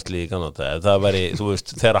handboltalandslið í gamla daga. Það væri, þú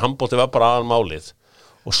veist, þegar handbolti var bara aðalmálið.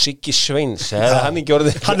 Og Siggi Sveins, hann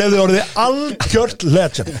hefði orðið algjört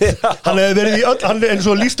legend hann hefði verið í hann eins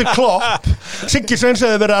og Lýsti Klopp Siggi Sveins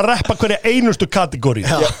hefði verið að reppa hverja einustu kategóri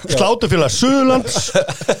Slátufélag Suðurlands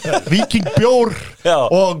Víking Bjór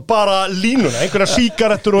og bara línuna, einhverja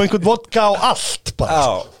sígarettur og einhvern vodka og allt bara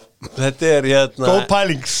Þetta góð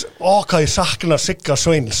pælings, hvað ég sakna Sigga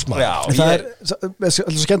Sveins það er svo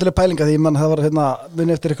skemmtileg pælinga því það var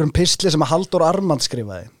muni eftir einhverjum pistli sem að Halldór Armand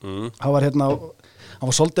skrifaði hann var hann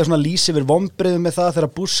var svolítið svona lýs yfir vombriðum með það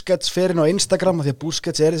þegar Busquets fer inn á Instagram því að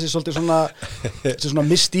Busquets þessi svolítið svona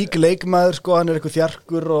mystík leikmaður hann eitthvað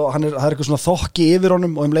þjarkur og það eitthvað svona þokki yfir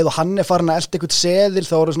honum og leið og hann farin að elda eitthvað seðil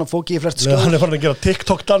þá eru svona fóki í flest skóð hann farin að gera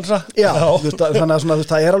TikTok dansa þannig að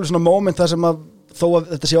það alveg svona moment það sem að þó að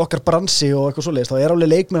þetta sé okkar bransi og eitthvað svoleiðis þá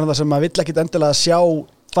alveg leikmenn það sem að vill ekkit endilega sjá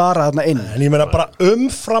fara þarna inn en ég meina bara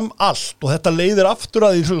umfram allt og þetta leiðir aftur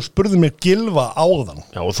að því spurði mér Gylfa áðan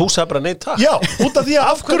Já og þú sagði bara nei takk Já, út af því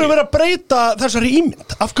að af hverju vera að breyta þessari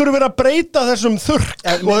ímynd af hverju vera að breyta þessum þurrk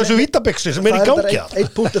og þessu vítabixi sem í gangi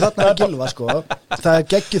Eitt punktu þarna að Gylfa það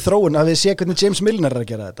geggjuð þróun að við sé hvernig James Milner er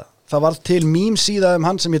að gera þetta það var til mím síða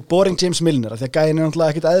hann sem heit Boring James Milner því að gæin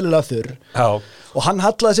náttúrulega ekkit eðlilega þurr og hann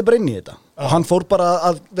hallaði sér bara inn í þetta og hann fór bara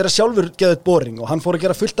að vera sjálfur geðið boring og hann fór að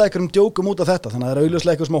gera fullt af einhverjum djókum út af þetta þannig að það er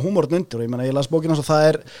augljóslega eitthvað smá húmorinn undir og ég meina ég las bókina og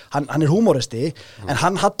það hann er húmoristi en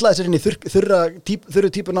hann hallaði sér inn í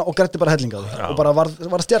þurru típuna og grætti bara hellingaði og bara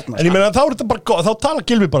var stjarnar En ég meina þá er þetta bara þá tala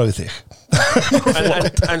Gylfi bara við þig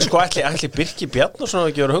En ætli Birkir Bjarnason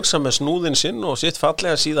ekki verið að hugsa með snúðin sinn og sitt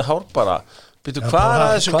fallega síða hár bara Býtu, hvað er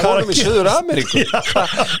að þessum konum í Suður Ameríku?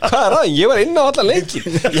 Hvað er það? Ég var inn á allan leikin.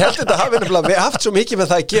 Ég held þetta hafi nefnilega haft svo mikið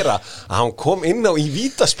með það að gera að hann kom inn á í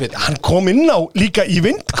vítaspyrnu. Hann kom inn á líka í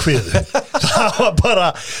vindkviðu. Það var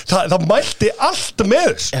bara, það mælti allt með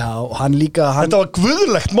þess. Já, og hann líka... Þetta var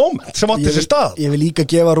guðlegt moment sem átti sér stað. Ég vil líka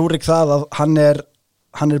gefa Rúrik það að hann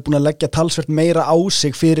er búin að leggja talsvert meira á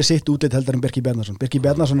sig fyrir sitt útið heldur en Birkir Bjarnason. Birkir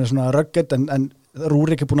Bjarnason er svona rugged en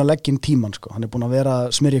Rúrik er búin að leggja inn tíman hann er búin að vera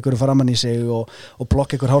smyrja ykkur framan í sig og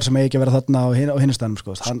plokka ykkur hár sem eigi ekki að vera þarna á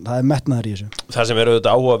hinstæðanum það er metnaður í þessu Það sem er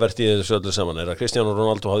auðvitað áhugavert í þessu öllu saman er að Cristiano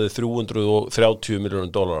Ronaldo hafði $330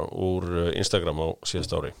 milljónir úr Instagram á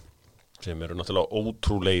síðast ári sem eru náttúrulega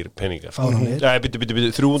ótrúlegir peningar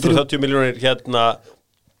Býtu 330 milljónir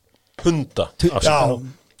punda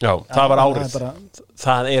Já, það var árið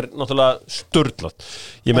Það er náttúrulega sturlað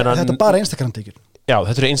Þetta er bara Instagram-tekjur Já,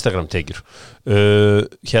 þetta eru Instagram-tekjur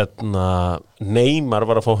Neymar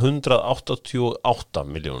var að fá 188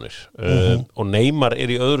 milljónir og Neymar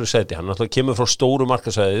er í öðru sæti hann náttúrulega kemur frá stóru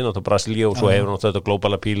markasæði náttúrulega Brasilía og svo hefur náttúrulega þetta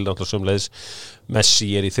globala píl náttúrulega sömuleiðis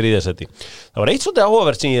Messi er í þriðja sæti Það var eitt svolítið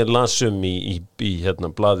áhugavert sem ég las í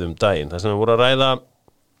blaði daginn þar sem við voru að ræða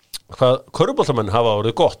hvað körfuboltamenn hafa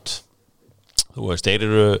orðið gott Þú veist, þeir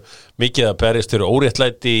eru mikið að berjast fyrir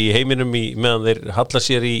óréttlæti í heiminum meðan þeir halla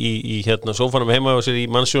sér í sófanum heima og sér í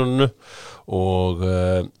mannsjónunu og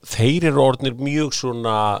þeir eru orðnir mjög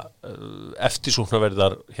svona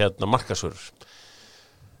eftirsóknarverðar markasvörur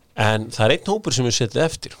en það einn hópur sem við setið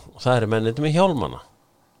eftir og það mennið með hjálmana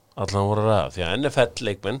allan voru ræða, því að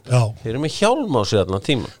NFL-leikmenn þeir eru með hjálma á sig allan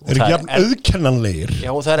tíma Þeir eru jafn auðkennanlegir Já,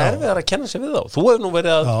 og það erfiðar að kenna sig við þá Þú hefur nú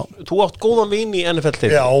verið að, þú átt góðan vin í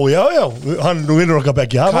NFL-leikmenn Já, hann nú vinnur okkar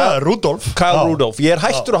beggi Það var Rudolf Kyle Rudolph, ég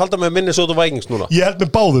hættur að halda með Minnesota Vikings núna Ég held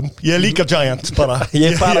með báðum, ég líka Giants bara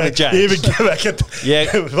Ég bara með Giants Ég vil ekkert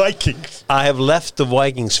Vikings I have left the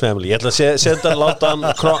Vikings family Ég ætla að láta hann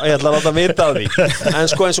vita á því En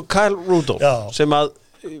sko eins og Kyle Rudolph sem að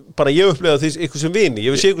bara ég upplega því ykkur sem vini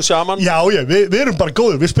ég vil sé ykkur saman Já, við erum bara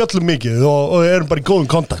góður, við spjallum mikið og erum bara í góðum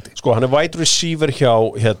kontakti Sko, hann wide receiver hjá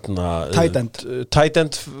tight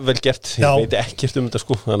end, vel gert ég veit ekkert þetta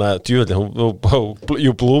sko þannig að djúvöldi,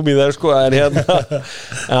 you blew me there sko en en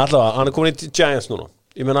allavega, hann komin í Giants núna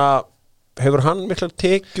ég meina, hefur hann miklar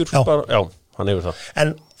tekjur bara, já, hann hefur það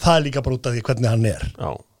En það líka bara út af því hvernig hann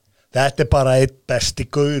Já Þetta bara eitt besti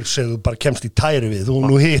gaur sem þú bara kemst í tæri við, þú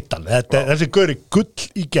nú hitt hann. Þessi gaur gull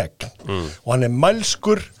í gegn og hann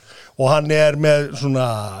mælskur og hann með svona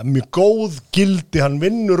mjög góð gildi, hann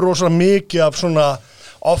vinnur rosa mikið af svona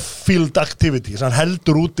off-field activities, hann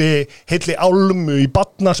heldur úti heilli álmu í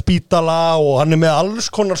barnaspítala og hann með alls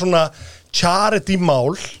konar svona charity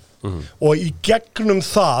mál og í gegnum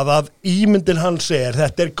það að ímyndin hans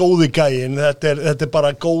þetta góði gæinn, þetta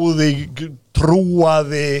bara góði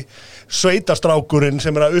trúaði sveitastrákurinn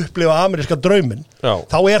sem að upplifa ameríska drauminn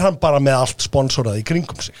þá hann bara með allt sponsorað í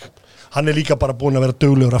kringum sig hann líka bara búin að vera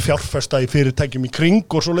duglegur að fjárfesta í fyrirtækjum í kring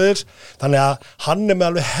og svoleiðis þannig að hann með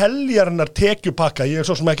alveg heljarinnar tekjupakka, ég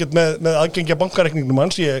svo sem ekkert með aðgengja bankareikningnum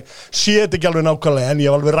hans, ég sé þetta ekki alveg nákvæmlega en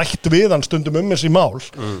ég hef alveg rætt við hann stundum þessi mál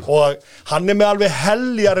og hann með alveg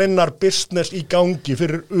heljarinnar business í gangi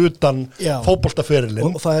fyrir utan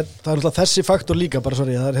fótboltaferilinn og það alltaf þessi faktor líka bara,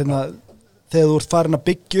 það þegar þú ert farin að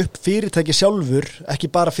byggja upp fyrirtæki sjálfur, ekki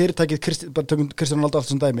bara fyrirtækið Cristiano Ronaldo allt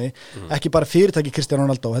sem dæmi, ekki bara fyrirtæki Cristiano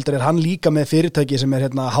Ronaldo, heldur hann líka með fyrirtæki sem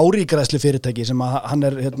hárígræðslu fyrirtæki sem hann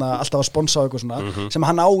alltaf að sponsa á eitthvað svona, sem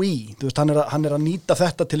hann á í, þú veist, hann að nýta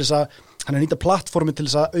þetta til þess að, hann að nýta plattformi til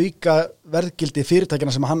þess að auka verðgildi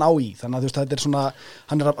fyrirtækina sem hann á í, þannig að þú veist, þetta svona,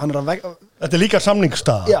 hann að Þetta líka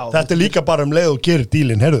samningsstaða, þetta líka bara leið og gerir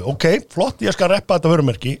dílinn, heyrðu, ok, flott, ég skal reppa þetta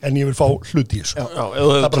vörumerki, en ég vil fá hluti í þessu.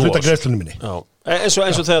 Það bara hluta greiðslunum minni. Eins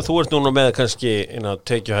og þegar þú ert núna með kannski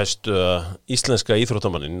tekjuhæstu íslenska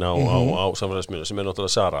íþróttamannin á samfélagsmiðlum sem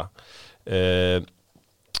náttúrulega Sara.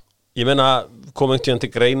 Ég meina, kom einhvern til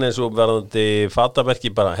greina eins og verðandi fatamerki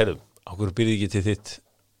bara, heyrðu, á hverju byrði ekki til þitt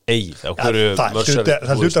eigið?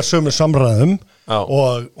 Það hlutar sömu samræðum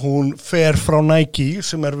og hún fer frá Nike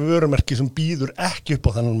sem vörumerki sem býður ekki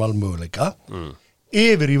upp á þennan valmöguleika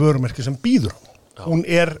yfir í vörumerki sem býður hún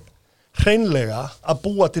hreinlega að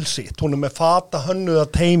búa til sitt, hún með fata hönnuða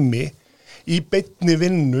teymi í beinni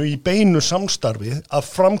vinnu, í beinu samstarfi að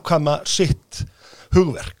framkvæma sitt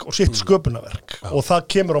hugverk og sitt sköpunarverk og það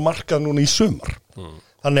kemur á markað núna í sumar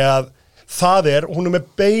þannig að hún með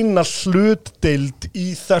beina hlutdeild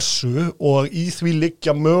í þessu og í því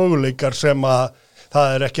liggja möguleikar sem að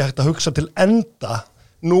það ekki hægt að hugsa til enda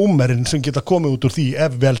númerinn sem geta komið út úr því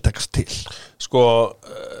ef vel tekst til. Sko,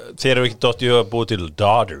 þeir eru ekki dottið að búið til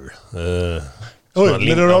Daughter.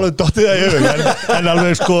 Mér eru alveg dottið það í hug, en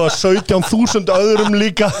alveg sko 17.000 öðrum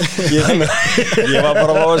líka. Ég var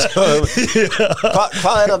bara að hvað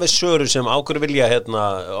það við Söru sem ákveður vilja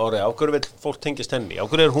ákveður vil fólk tengist henni?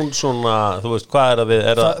 Ákveður hún svona, þú veist, hvað það við?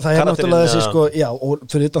 Það náttúrulega þessi sko, já, og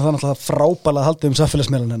fyrir þetta það náttúrulega frábælega haldið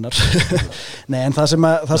samfélagsmiðlun hennar. Nei, en það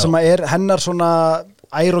sem hennar svona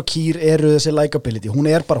ærokýr eru þessi likability. Hún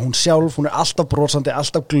bara hún sjálf, hún alltaf brosandi,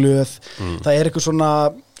 alltaf glöð. Það eitthvað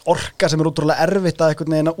svona orka sem útrúlega erfitt að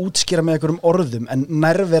einhvern veginn að útskýra með einhverjum orðum en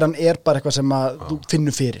nærveran bara eitthvað sem að þú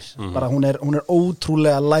finnur fyrir bara hún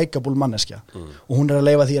ótrúlega likeable manneskja og hún að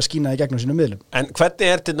leyfa því að skína í gegnum sínum miðlum. En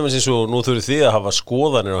hvernig til dæmis eins og nú þurfið þið að hafa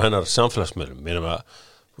skoðanir á hennar samfélagsmiðlum mér að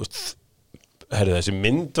þessi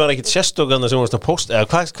mynd var ekkit sérstökanna sem varst að posta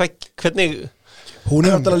eða hvernig Hún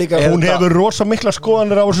hefur rosa mikla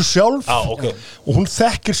skoðanir á þessu sjálf og hún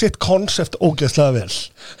þekkir sitt konsept ógeðslega vel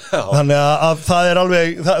þannig að það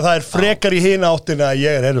alveg það frekar í hina áttina að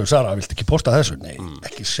ég heyrðu Sara, viltu ekki posta þessu? Nei,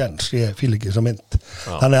 ekki sens, ég fíl ekki þessa mynd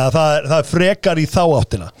þannig að það frekar í þá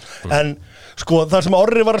áttina en sko það sem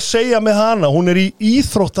Orri var að segja með hana, hún í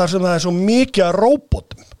íþróttar sem það svo mikið af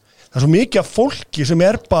róbótum það svo mikið af fólki sem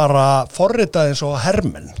bara forritað eins og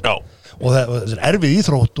hermenn og það erfið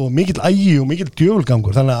íþrótt og mikill ægi og mikill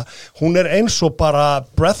djöfulgangur þannig að hún eins og bara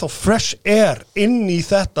breath of fresh air inn í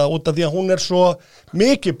þetta út af því að hún svo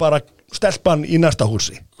mikið bara stelpan í næsta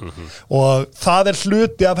húsi og það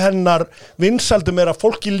hluti af hennar vinsældum að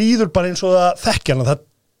fólki líður bara eins og það þekkja hana, það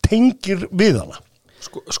tengir við hana.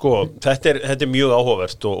 Sko, þetta er mjög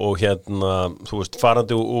áhugavert og hérna, þú veist,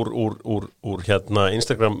 farandi úr hérna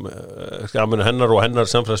Instagram hennar og hennar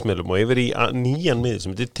samfélagsmiðlum og yfir í nýjan miðil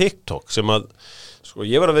sem þetta TikTok sem að, sko,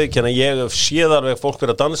 ég var að viðurkenna, ég sé þar að fólk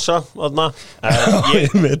vera að dansa þarna,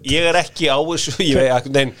 ég ekki á þessu,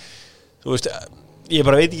 þú veist, ég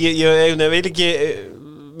bara veit ekki, ég veit ekki,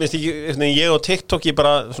 minnst ekki, ég og TikTok ég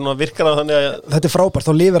bara svona virkar að þannig að þetta frábært,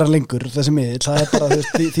 þá lifir hann lengur þessi miðill, það bara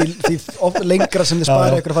því lengra sem þið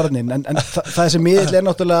spara ykkur að fara inn en þessi miðill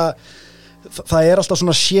náttúrulega það alltaf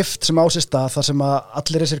svona shift sem á sér stað þar sem að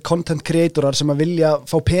allir þessir content creatorar sem að vilja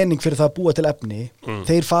fá pening fyrir það að búa til efni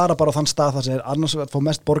þeir fara bara á þann stað þar sem annars að fá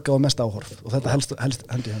mest borga og mest áhorf og þetta helst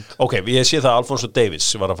hendi hönd. Ok, ég sé það að Alfonso Davies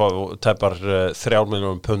var að fá tæpar 3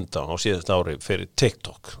 milljónum punda á síðast ári fyrir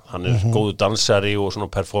TikTok, hann góðu dansari og svona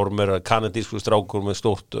performer, kanadísku strákur með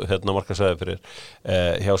stórt markasæði fyrir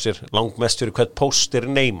hjá sér, langmest fyrir hvert post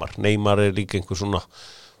Neymar líka einhver svona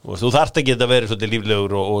og þú þarft ekki að vera svolítið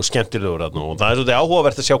líflegur og skemmtilegur og það svolítið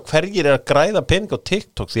áhugavert að sjá hverjir að græða pening á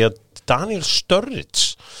TikTok því að Daniel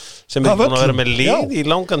Sturridge sem búin að vera með lið í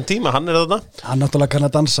langan tíma, hann þarna. Hann náttúrulega kann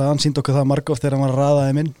að dansa, hann sýndi okkur það margóft þegar hann var að raða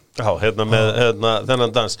þeim inn. Já, með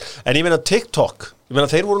þennan dans. En ég meina TikTok,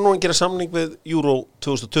 þeir voru nú að gera samning við Euro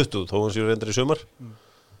 2020, þó hann séu reyndar í sumar.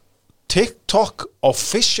 TikTok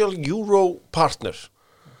official Euro partner.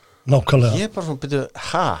 Nákvæmlega. Ég bara svona byrju,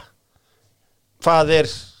 hvað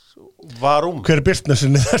varum? Hver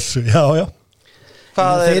businessin í þessu? Já.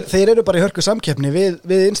 Þeir eru bara í hörku samkeppni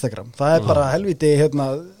við Instagram. Það bara helviti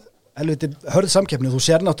hörð samkeppni. Þú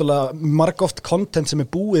sér náttúrulega margoft content sem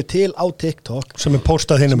búið til á TikTok sem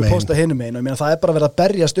postað hinum megin og það bara verið að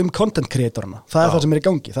berjast content creatorana. Það það sem í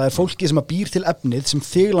gangi. Það fólki sem býr til efnið sem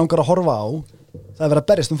þig langar að horfa á. Það verið að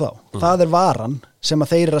berjast þá. Það varan sem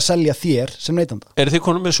að þeir eru að selja þér sem neytanda. Eru þið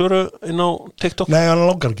konum með Söru inn á TikTok? Nei, hann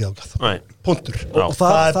langar ekki ákvæð. Punktur. Og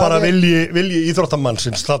það bara vilji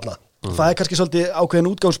íþróttamannsins þarna. Það kannski svolítið ákveðin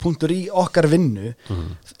útgangspunktur í okkar vinnu.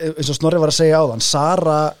 Eins og Snorri var að segja áðan,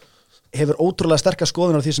 Sara hefur ótrúlega sterkar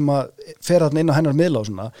skoðunar á því sem að fer þarna inn á hennar miðla og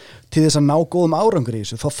svona, til þess að ná góðum árangur í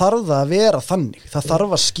þessu, þá þarf það að vera þannig. Það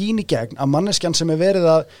þarf að skína í gegn að manneskjan sem verið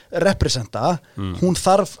að representa, hún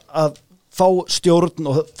þarf að fá stjórn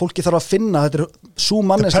og fólki þarf að finna þetta sú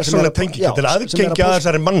manneskja sem þetta aðgengi að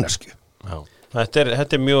þessari mannesku. Já.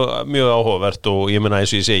 Þetta er mjög áhugavert og ég meina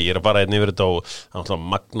eins og ég segi, ég bara einn yfir þetta og það er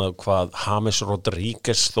magnað hvað James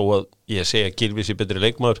Rodríguez, þó að ég segja Gylfi sé betri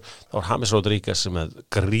leikmaður, þá James Rodríguez sem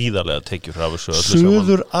gríðarlega tekjur frá þessu öllu saman.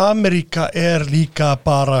 Suður-Ameríka líka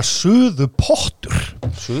bara suðupottur.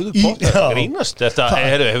 Suðupottur, grínast. Þetta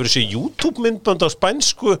hefur þessi YouTube-myndbönd á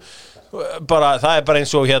spænsku bara, það bara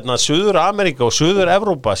eins og Suður-Ameríka og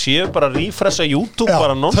Suður-Evrópa séu bara að refressa YouTube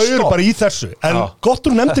bara non-stop. Þau eru bara í þessu, en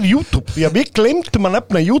gott nefndir YouTube, því að við glemtum að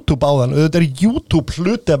nefna YouTube áðan, þetta YouTube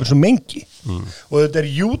hluti af þessum mengi og þetta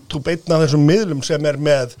YouTube einn af þessum miðlum sem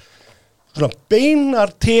með svona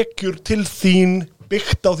beinar tekjur til þín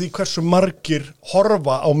byggt á því hversu margir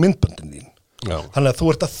horfa á myndböndin þín. Þannig að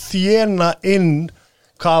þú ert að þéna inn.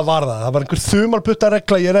 Hvað var það? Það var einhver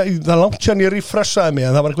þumalputtaregla, það er langt sér ég refressaði mig,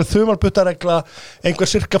 en það var einhver þumalputtaregla,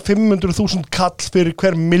 einhver cirka 500.000 kall fyrir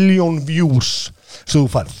hver 1.000.000 views sem þú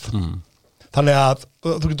færð. Þannig að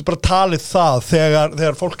þú getur bara talið það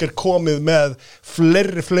þegar fólk komið með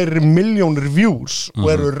fleiri milljónir views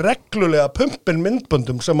og eru reglulega pumpin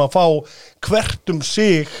myndböndum sem að fá hvert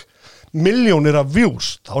sig milljónir af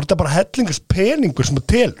views. Þá er þetta bara hellingus peningur sem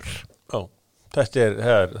það telur. Já,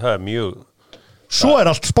 það er mjög. Svo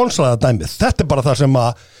allt sponsaða dæmið. Þetta er bara það sem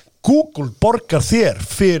að Google borgar þér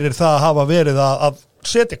fyrir það að hafa verið að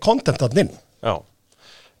setja content þarna inn. Já.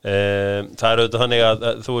 Það auðvitað þannig að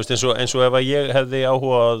þú veist eins og ef að ég hefði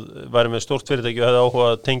áhuga að væri með stórt fyrirtæki og hefði áhuga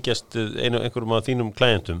að tengjast einhverjum af þínum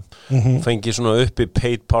klientum fengi svona uppi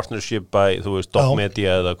paid partnership by, þú veist, Doc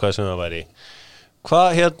Media eða hvað sem það væri.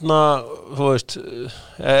 Hvað þú veist,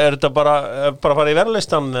 er þetta bara fara í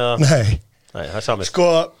verðlistan eða? Nei, það er samið. Sko,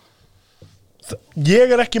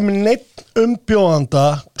 ég ekki með neitt umbjóðanda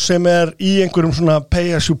sem í einhverjum svona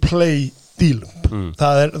pay as you play dílum.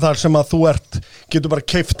 Það er sem að þú getur bara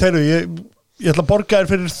keypt, ég ætla að borga þér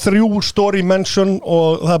fyrir 3 story mention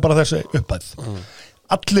og það er bara þessi upphæð.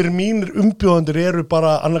 Allir mínir umbjóðandir eru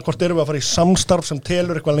bara, annarkvort erum við að fara í samstarf sem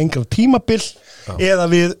telur eitthvað lengra tímabil eða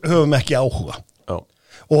við höfum ekki áhuga.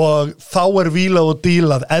 Og þá vílað og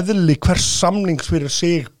dílað eðli hvers samnings fyrir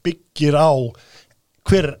sig byggir á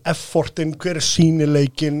hver effortin, hver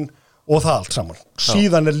sýnileikin og það allt saman.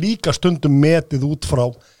 Síðan líka stundum metið út frá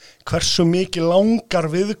hversu mikið langar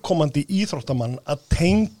viðkomandi íþróttamann að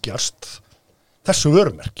tengjast þessu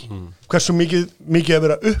vörumerki. Hversu mikið að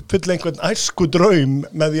vera uppfylla einhvern æsku draum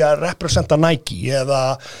með því að representa Nike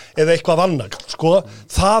eða eitthvað annað. Sko,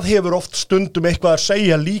 það hefur oft stundum eitthvað að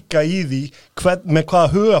segja líka í því með hvaða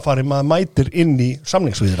hugafari maður mætir inn í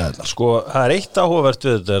samningsviðræðina. Sko, það er eitt áhugavert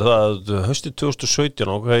við þetta, það að haustið 2017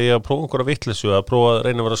 og ég að prófa einhverja vitleysu að prófa að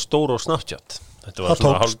reyna að vera stór á Snapchat. Þetta var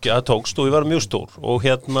það tókst og ég var mjög stór og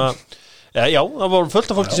já, það var fullt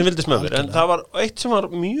af fólki sem vildist með mér, en það var eitt sem var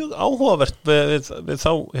mjög áhugavert við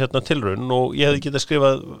þá tilraun og ég hefði getað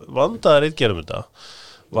skrifað vandaðar ritgerð þetta,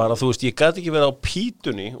 var að þú veist, ég gat ekki verið á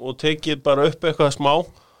pítunni og tekið bara upp eitthvað smá,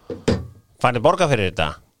 fannir borga fyrir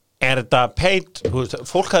þetta, þetta paid, veist,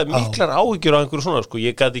 fólk hafði miklar áhyggjur á einhverju svona, sko,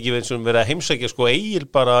 ég gat ekki verið að heimsækja sko Egil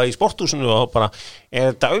bara í sporthúsinu og bara,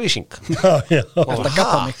 þetta auðlýsing? Þetta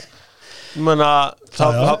gappa mig. Það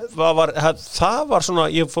var svona,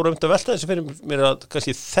 ég fór að velta þessi fyrir mér að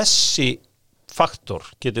kannski þessi faktor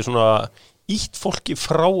geti svona ítt fólki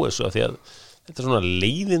frá þessu því að þetta er svona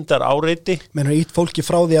leiðindar áreiti. Menur ítt fólki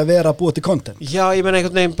frá því að vera að búa til content? Já, ég meina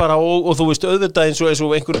einhvern veginn bara og þú veist auðvitað eins og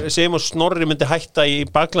einhver segjum að Snorri myndi hætta í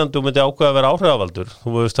baklandu og myndi ákveða að vera áhrifavaldur.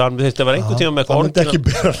 Þú veist, hann þyrfti að vera einhvern tíma með eitthvað orginal. Það myndi ekki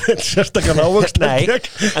bera sérstakann ávöxt. Nei,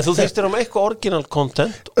 en þú þyrftir með eitthvað original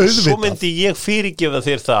content og svo myndi ég fyrirgefa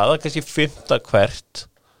þér það að kannski 5. hvert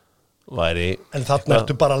væri. En þarna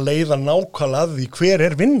ertu bara að leiða nákvæmlega því hver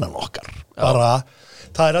er vinnan okkar. Bara,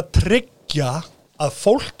 það er að tryggja að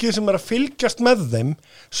fólkið sem er að fylgjast með þeim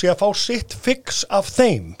sé að fá sitt fix af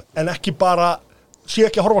þeim en ekki bara sé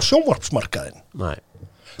ekki að horfa á sjónvarpsmarkaðin. Nei.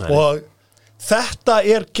 Og þetta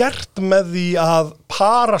er gert með því að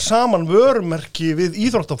para saman vörumerki við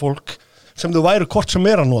íþróttafólk sem þau væru hvort sem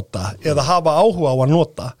er að nota eða hafa áhuga á að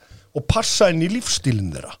nota og passa inn í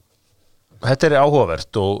lífstílinn þeirra. Þetta er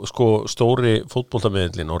áhugavert og sko stóri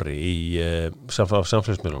fótboltamiðillinn Orri í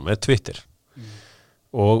samfélagsmiðlunum er Twitter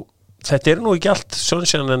og þetta nú ekki allt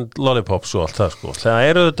sunshine and lollipops og allt það sko.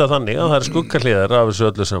 Það auðvitað þannig að það skuggahliðar af þessu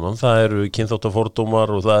öllu saman. Það kynþáttafordómar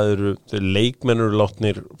og það leikmennur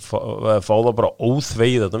látnir fá það bara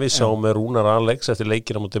óþvegið þetta. Við sáum með Rúnar Alex eftir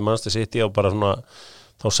leikina mútið Manchester City og bara svona,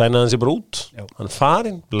 þá sænaði hann sér bara út. Hann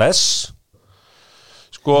farinn, bless.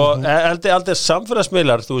 Sko, aldrei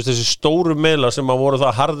samfélagsmiðlar, þú veist þessi stóru miðlar sem að voru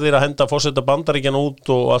það harðir að henda forseta Bandaríkjanna út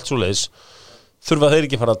og allt svoleiðis. Þurfa þeir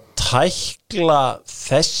ekki fara að tækla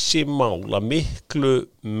þessi mál að miklu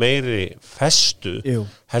meiri festu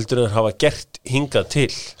heldur en hafa gert hingað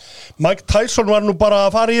til. Mike Tyson var nú bara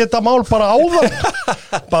að fara í þetta mál bara áðan.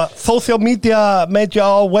 Social media made you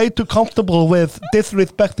all way too comfortable with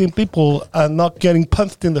disrespecting people and not getting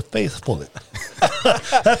punched in the face for it.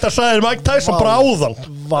 Þetta sagði Mike Tyson bara áðan.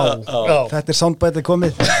 Þetta er soundbite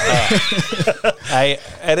komið. Nei,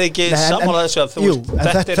 það ekki samanlega þessu að þú veist,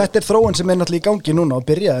 þetta er þróun sem náttúrulega í gangi núna og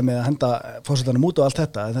byrjaði með að henda forsetanum út og allt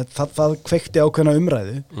þetta. Það kveikti ákveðna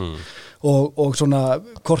umræðu og svona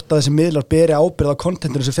hvort að þessi miðlar beri ábyrgð á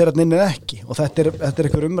kontentinu sem fer inn eða ekki og þetta er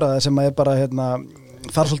einhver umræða sem að er bara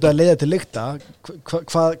þarf svolítið að leiða til lykta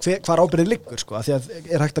hvar ábyrgðin liggur sko, af því að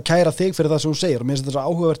er hægt að kæra þig fyrir það sem þú segir og mér finnst þetta svo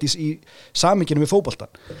áhugavert í samhenginu við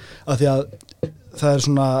fótboltan af því að það er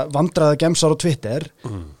svona vandræða gemsar á Twitter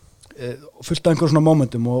fullt af einhverjum svona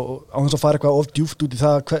momentum og á þess að fara eitthvað of djúpt út í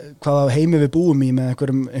það hvaða heimi við búum í með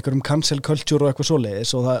einhverjum cancel culture og eitthvað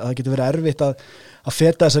svoleiðis og það getur verið erfitt að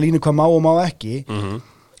feta þessa línu hvað má og má ekki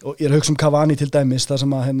og ég er að hugsa Cavani til dæmis þar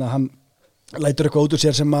sem að hann lætur eitthvað út úr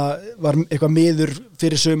sér sem að var eitthvað miður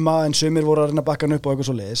fyrir suma en sumir voru að reyna að bakka hann upp og eitthvað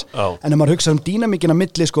svoleiðis en ef maður hugsa dýnamíkina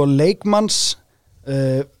milli sko leikmanns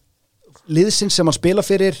liðsins sem hann spila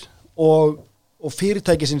fyrir og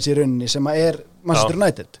fyrirtækisins í rauninni sem að Manchester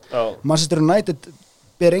United. Manchester United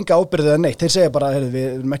ber enga ábyrgð eða neitt. Þeir segja bara,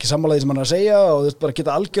 við erum ekki sammála því sem hann er að segja og þú bara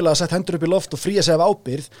geta algjörlega sett hendur upp í loft og fría sig af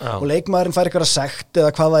ábyrgð og leikmaðurinn fær eitthvað sekt eða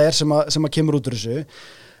hvað það er sem að kemur út úr þessu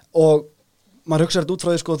og maður hugsa þetta út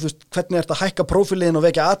frá því sko, þú veist, hvernig er þetta að hækka prófíliðin og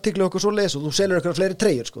vekja athygli og okkur svoleiðis og þú selur eitthvað fleiri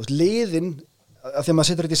treyjur sko. Liðin, af því að maður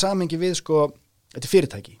setur þetta í samhengi við sko, þetta er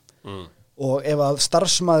fyrirtæki og ef að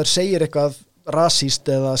starfsmaður segir eitthvað rasíst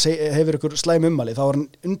eða hefur ykkur slæm ummæli þá er hann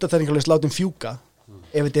undantekningarlaust látum fjúka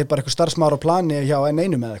ef þetta er bara eitthvað starfsmaður á plani hjá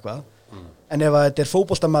einum eða eitthvað en ef þetta er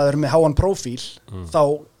fótboltamaður með háan prófíl þá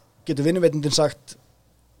getur vinnuveitundin sagt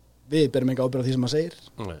við berum enga ábyrgð á því sem maður segir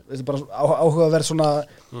þetta er bara áhuga að vera svona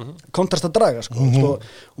kontrast að draga sko.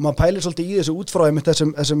 Og maður pælir svolítið í þessu útfráði með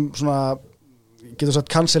þessum svona, getur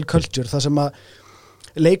sagt cancel culture það sem að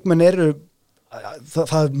leikmenn eru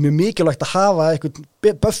það er mjög mikilvægt að hafa eitthvað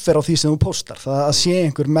buffer á því sem þú postar það að sé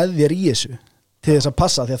einhver með þér í þessu til þess að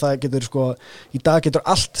passa því að það getur sko í dag getur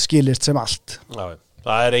allt skilist sem allt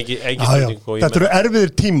Það engin spurning. Þetta eru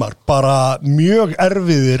erfiðir tímar, bara mjög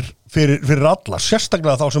erfiðir fyrir alla,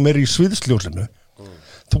 sérstaklega þá sem í sviðsljósinu.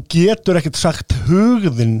 Þú getur ekkert sagt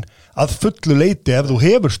hugðin að fullu leyti ef þú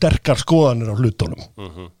hefur sterkar skoðanir á hlutunum.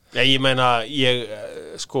 Ég meina, ég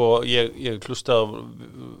hlustaði á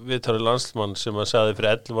viðtalið landsliðsmann sem að sagði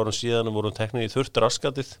fyrir 11 árum síðan og vorum teknir í þurrt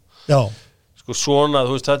raskatið. Já. Sko svona,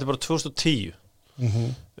 þú veist, þetta bara 2010.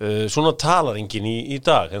 Svona talar enginn í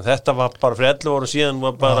dag, en þetta var bara fyrir 11 árum síðan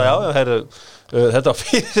var bara, þetta var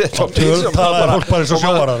fyrir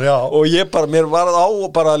og ég bara, mér var á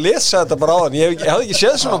bara að lesa þetta bara á þann, ég hafði ekki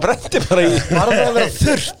séð svona brendi bara í var það að vera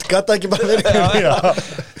þurrt, gata ekki bara verið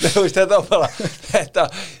þú veist, þetta var bara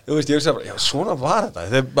þú veist, ég hugsa bara, svona var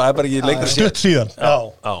þetta er bara ekki lengur stutt síðan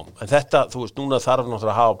en þetta, þú veist, núna þarf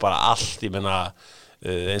náttúrulega að hafa bara allt, ég meina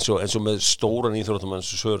eins og með stóran íþróttum eins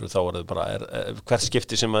og Söru, þá er það bara hvert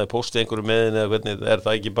skipti sem að þið postið einhverju meðin eða hvernig, er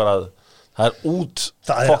það ekki bara það er út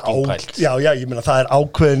fucking pælt já, ég meina það er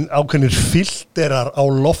ákveðnir filterar á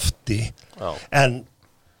lofti en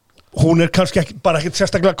hún er kannski bara ekkert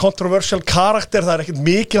sérstaklega kontroversial karakter, það er ekkert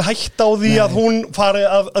mikil hætta á því að hún fari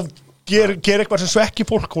að gera eitthvað sem svekki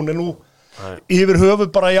fólk, hún er nú yfir höfuð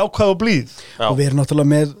bara í ákvæð og blíð og við erum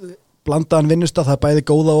náttúrulega með blandaðan vinnustaf, það er bæði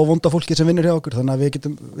góða og vonda fólki sem vinnur hjá okkur, þannig að við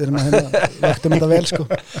erum að vektum þetta vel, sko.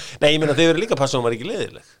 Nei, ég meina, þau eru líka passað að vera ekki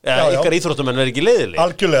leiðileg. Ykkar íþróttamenn vera ekki leiðileg.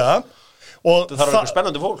 Algjörlega. Og það þarf eitthvað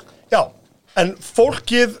spennandi fólk. Já, en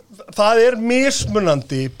fólkið, það er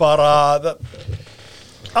mismunandi bara,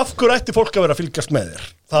 af hverju ætti fólk að vera að fylgjast með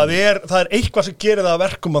þér? Það er eitthvað sem gerir það að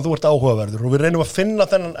verkum að þú ert áhugaverður og við reynum að finna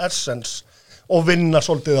þennan essence og vinna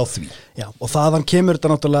svolítið á því. Já, og þaðan kemur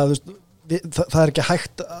þetta náttúrulega, það er ekki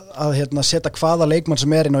hægt að setja hvaða leikmann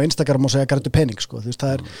sem inn á Instagram og segja grættu pening, sko. Þú veist,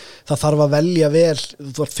 það þarf að velja vel,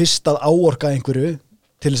 þú þarf fyrst að áorka einhverju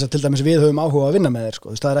til þess að til dæmis við höfum áhuga að vinna með þér, sko.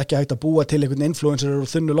 Þú veist, það er ekki hægt að búa til einhvern influencer úr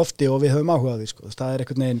þunnu lofti og við höfum áhuga að því, sko. Þú veist, það er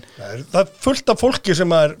einhvern veginn það er fullt af fólki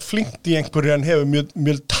sem er flinkt í einhverju en hefur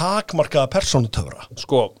mjög takmarkaða persónutöfra.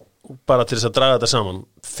 Sko, bara til þess að draga þetta saman,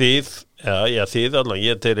 þið allavega,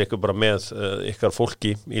 ég tegir ykkur bara með ykkar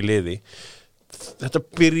fólki í liði. Þetta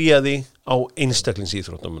byrjaði á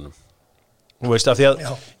einstaklingsíþróttamönnum. Þú veist, af því að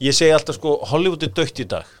ég segi alltaf, sko, Hollywood er dautt í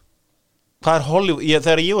dag. Hvað er Hollywood?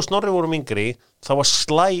 Þegar ég og Snorri vorum yngri, þá var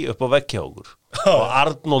Sly upp á veggja okkur. Og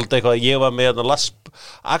Arnold eitthvað, ég var með Lasp,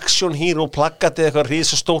 Action Hero, plakatið eitthvað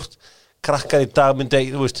risastórt, krakkar í dag myndi,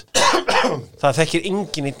 þú veist, það þekkir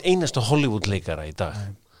engin einasta Hollywood-leikara í dag.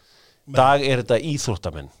 Dag er þetta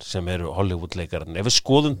íþróttamenn sem eru Hollywood-leikarinn. Ef við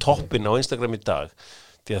skoðum toppinn á Instagram í dag,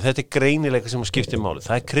 því að þetta er greinilega sem skiptir máli.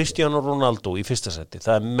 Það er Cristiano Ronaldo í fyrsta seti,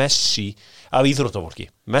 það er Messi af íþróttafólki,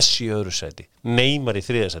 Messi í öðru seti, Neymar í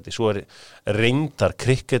þriðja seti, svo er reyndar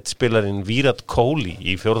cricketspilarinn Virat Kohli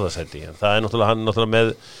í fjórða seti, en það er hann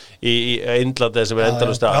með í Indlandi sem er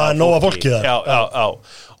endalaust að nóga fólki þar. Já.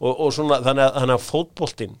 Og svona, þannig að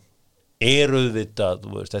fótboltinn er auðvitað,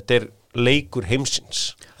 þetta er leikur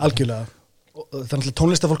heimsins. Algjörlega. Það er náttúrulega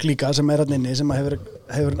tónlistafólk líka sem er hann inni sem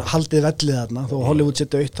hefur haldið vellið þarna þó Hollywood sé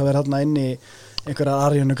dautt, þá er hann inni einhverja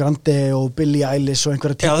Ariana Grande og Billie Eilish og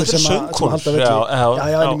einhverja típur sem halda vellið. Já,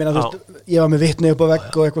 ég meina, þú veist, ég var með vitni upp á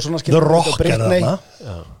vegg og eitthvað svona The Rock er þarna.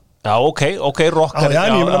 Já, ok, Rock er. Já,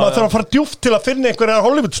 ég meina, maður þarf að fara djúpt til að finna einhverjar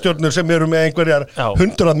Hollywood-stjörnur sem eru með einhverjar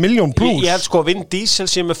 100 miljón plus. Ég held sko, Vin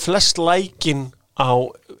Diesel sé með flest lækin á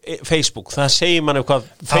Facebook, það segir manni hvað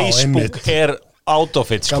Facebook er out of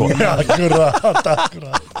it, sko.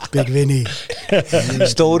 Akkurat. Big Vinny.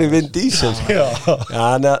 Stóri Vin Diesel.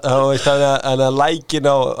 Þannig að lækin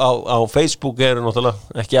á Facebook eru náttúrulega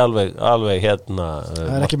ekki alveg það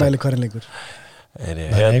er ekki mæli hverjum lengur.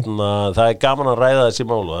 Það er gaman að ræða þessi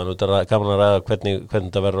mál og það er gaman að ræða hvernig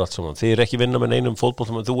þetta verður allt saman. Þið er ekki vinna með neinum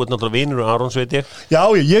fótbolta, þú ert náttúrulega vinur og Arons, veit ég. Já,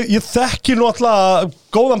 ég þekki náttúrulega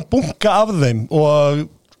góðan bunka af þeim og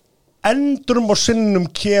endurum og sinnum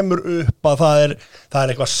kemur upp að það er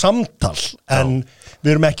eitthvað samtal en við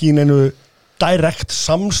erum ekki í neinu direkt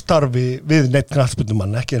samstarfi við neitt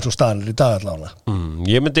knattspyrnumann, ekki eins og staðan í dag allavega.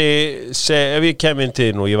 Ég myndi segja, ef ég kem inn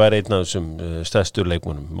til og ég væri einn af þessum stærstu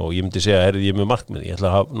leikmönnum og ég myndi segja, ég er með markmið, ég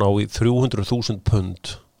ætla að ná í 300.000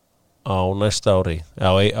 pund á næsta ári,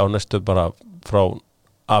 á næstu bara frá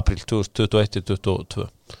apríl 2021-2022.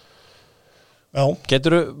 Já.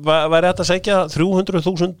 Væri þetta að segja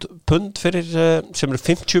 300.000 pund fyrir, sem eru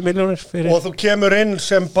 50 miljónir fyrir? Og þú kemur inn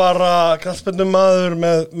sem bara knattspyrnumaður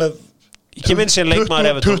með ég kemur inn sem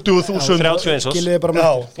leikmaður 20.000 31 ós.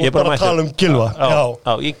 Já, og bara tala Gylfa. Já,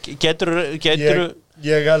 getur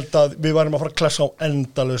Ég held að við varum að fara að klessa á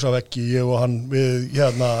endalausa veggi, ég og hann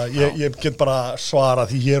ég get bara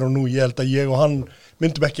svarað því hér og nú, ég held að ég og hann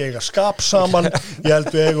myndum ekki eiga skap saman, ég held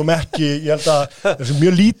við eigum ekki, ég held að þessi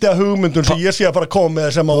mjög lítið af hugmyndum sem ég sé að fara að koma með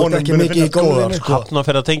sem að honum muni finnast góðar sko.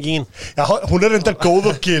 Hafnarfjarðartengingin. Já, hún reyndar góð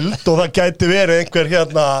og gild og það gæti verið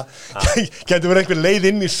einhver leið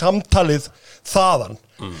inn í samtalið þaðan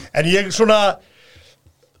en ég svona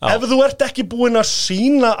ef þú ert ekki búinn að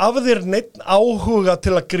sýna af þér neitt áhuga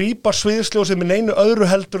til að grípa sviðsljósið með neinu öðru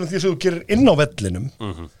heldur en því sem þú gerir inn á vellinum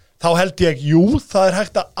þá held ég, það er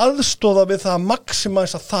hægt að aðstoða við það að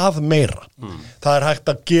maximæsa það meira. Það er hægt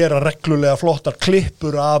að gera reglulega flottar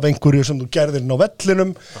klippur af einhverju sem þú gerðir inn á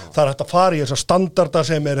vellinum. Það er hægt að fara í þessa standarda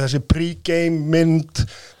sem er þessi pre-game mynd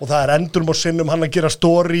og það er endurum og sinnum hann að gera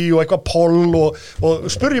story og eitthvað poll og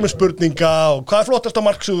spyrja með spurninga og hvað er flottasta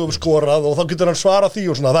mark sem þú hefur skorað og þá getur hann svarað því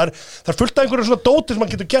og svona. Það er fullt af einhverju svona dóti sem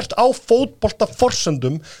hann getur gert á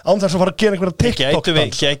fótboltaforsendum án þess að fara að gera einhverja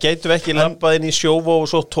TikTok-dans. Gætum við ekki lampað inn í Sjóvá og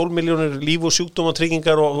svo 12 milljónir líf- og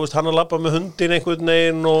sjúkdómatryggingar og veist, hann að labba með hundin einhvern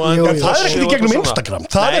veginn og það er ekki gegnum Instagram,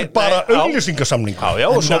 það er bara auglýsingasamninga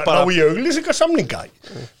og svo bara ná í auglýsingasamninga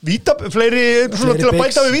fleiri svona til að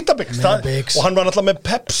bæta við Vítabix og hann var náttúrulega með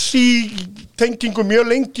Pepsi tengingu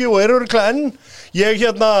mjög lengi og örugglega enn ég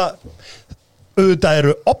auðvitað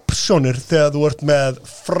eru optionir þegar þú ert með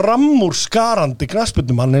framúrskarandi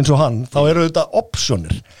knattspyrnumann eins og hann, þá eru auðvitað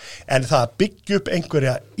optionir en það að byggja upp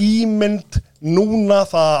einhverja ímynd núna,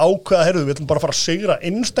 það að ákveða, heyrðu, við ætlum bara að fara að sigra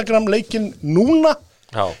Instagram leikinn núna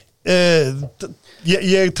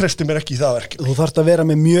ég treysti mér ekki í það verkefni. Þú þarft að vera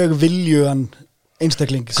með mjög viljugan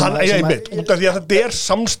einstakling út af því að þetta er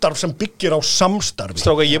samstarf sem byggir á samstarfi.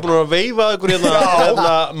 Stráka, ég er búin að veifa ykkur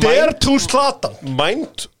Dare to Zlatan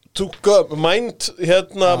Mind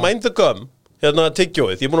the Gum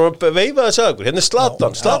tyggjóið, ég er búin að veifa þess að ykkur hérna er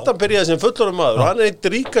Zlatan byrjaði sem fullorðinn maður og hann er eitt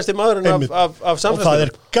ríkasti maðurinn af samfélagsmiðlum og það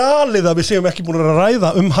er galið að við séum ekki búin að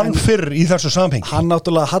ræða hann fyrr í þessu samhengi. Hann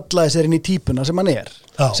náttúrulega hallaði sér inn í típuna sem hann er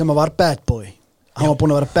sem að var bad boy. Hann var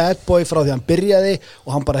búin að vera bad boy frá því hann byrjaði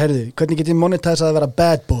og hann bara, heyrðu, hvernig get ég monetæsað að vera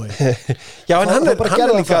bad boy? Já, en hann er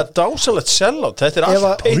líka dásalegt sellátt, þetta er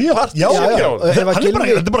allt peitt part. Já, þetta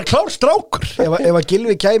er bara klár strákur. Ef að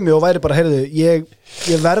Gylfi kæmi og væri bara, heyrðu, ég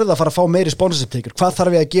verð að fara að fá meiri sponsorship-tekjur, hvað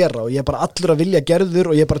þarf ég að gera og ég er bara allur að vilja gerður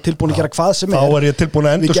og ég er bara tilbúin að gera hvað sem þá er ég tilbúin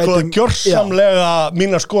að endur skoða gjörsamlega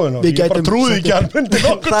mína skoðun og ég bara trúði ekki að hann myndi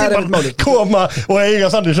nokkur tíma koma og eiga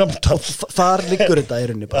þannig samtal þar liggur þetta í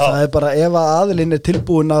rauninni það er bara ef að aðilinn er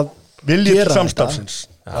tilbúin að gera samstafsins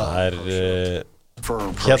það er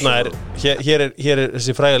hér er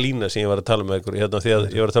þessi fræga lína sem ég var að tala með ykkur því að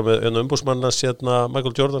ég var að tala með umbúsmannans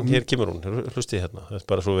Michael Jordan, hér kemur hún hlustið þetta er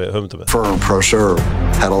bara svo við höfum þetta Firm Pro Serve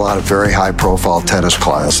had a lot of very high profile tennis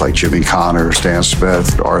clients like Jimmy Connors, Stan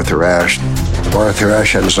Smith, Arthur Ashe. Arthur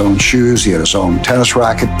Ashe had his own shoes, he had his own tennis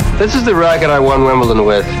racket. This is the racket I won Wimbledon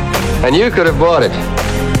with and you could have bought it.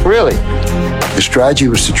 Really? His strategy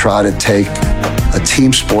was to try to take a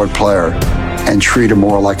team sport player and treat him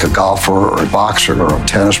more like a golfer or a boxer or a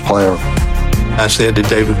tennis player. I said to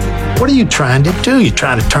David, what are you trying to do? You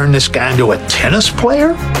trying to turn this guy into a tennis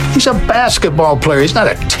player? He's a basketball player. He's not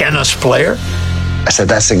a tennis player. I said,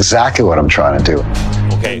 that's exactly what I'm trying to do.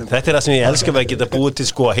 Okay, þetta er það sem ég elska við að geta búið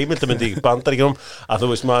til heimildamyndi í Bandaríkjunum að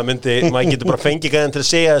þú veist, maður getur bara fengið gæðan til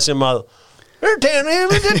að segja það sem að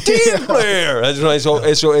team player eins og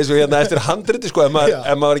eftir handriti ef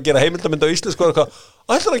maður var að gera heimildamynd á íslensku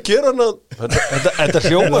ætlar að gera hana þetta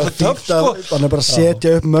hljóma svo töff hann er bara að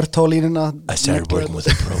setja upp mörtálínina I started working with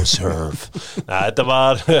a pro serve þetta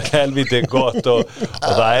var helvítið gott og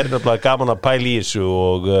það er nefnilega gaman að pæla í þessu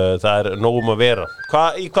og það er nógum að vera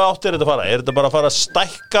í hvað átt er þetta að fara? Er þetta bara að fara að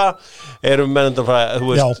stækka? Erum menn að fara,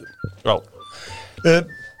 þú veist Já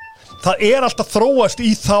það er alltaf þróast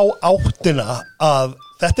í þá áttina að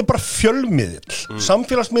þetta er bara fjölmiðl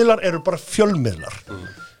samfélagsmiðlar eru bara fjölmiðlar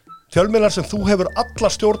fjölmiðlar sem þú hefur alla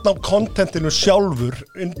stjórn á kontentinu sjálfur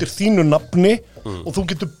undir þínu nafni og þú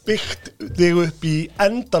getur byggt þig upp í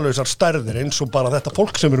endalausar stærðir eins og bara þetta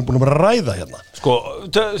fólk sem við erum búin að vera að ræða hérna sko,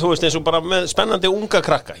 þú veist eins og bara með spennandi unga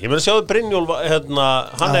krakka ég meina sjáðu Brynjólf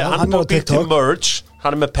hann er búin byggt til merge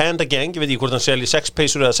hann er með Panda Gang, ég veit ekki hvort hann selji 6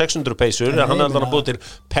 peysur eða 600 peysur, hann er alltaf búið til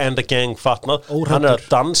Panda Gang fatnað, hann er að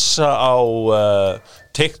dansa á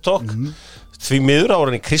TikTok því miður ára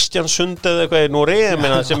hann í Kristjansund eða eitthvað í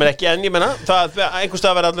Noregi sem er ekki enn, ég meina það einhvers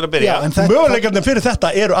stað verður allir að byrja möguleikarnir fyrir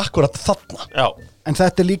þetta eru akkurat þarna en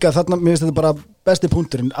þetta er líka þarna, mér finnst þetta bara besti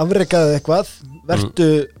punkturinn, afrekaðu eitthvað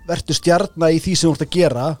vertu stjarna í því sem þú ert að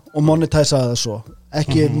gera og monetæsa það svo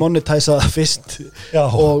ekki monetæsa það fyrst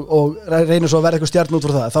og reyna svo að vera eitthvað stjarn út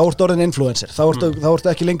frá það þá ertu orðin influencer, þá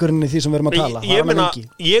ertu ekki lengur inn í því sem við erum að tala ég meina,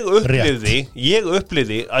 ég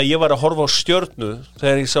upplýði að ég var að horfa á stjörnu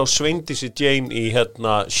þegar ég sá Sveindísi Jane í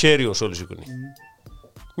Sherry og Sólusíkunni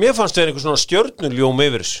Mér fannst vera einhver svona stjörnuljóm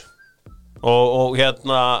yfir þessu og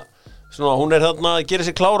hérna svona, hún þarna að gera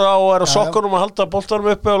sér klára og á sokkunum að halda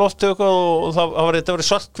boltanum uppi á lofti og það var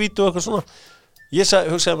svart hvítu og eitthvað svona Ég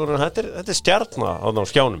hugsaði mér þetta stjarna á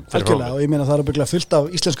skjánum Algjörlega, og ég meina það bygglega fullt af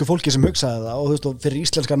íslensku fólki sem hugsaði það og þú veist, og fyrir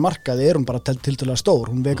íslenskan markaði hún bara tiltölulega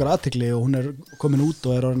stór, hún vekur athygli og hún komin út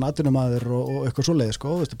og orðin atvinnumaður og eitthvað svoleiði,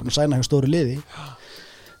 sko, þú veist, búin að sæna hjá stóru liði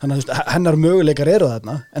þannig að þú veist, hennar möguleikar eru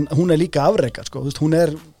þarna, en hún líka afrekað, sko, þú veist, hún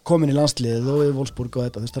komin í landsliðið og í Wolfsburg og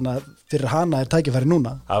þetta, þú veist, þannig að fyrir hana tækifæri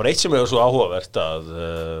núna. Það var eitt sem svo áhugavert að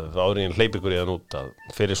áriðin hleyp ykkur í þann út að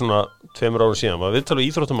fyrir svona 2 árum síðan var viðtal við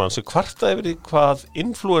íþróttamann sem kvartaði yfir hvað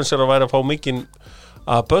influencer að væri að fá mikinn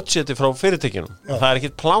að budgeti frá fyrirtækjunum. Það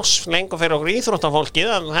ekkert pláss lengur fyrir okkur íþróttafólki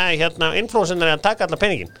hérna influencer að taka allar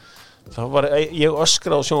peningin. Það var, ég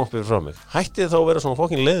öskraði á sjónvarpið frá mig. Hættið þá að vera svona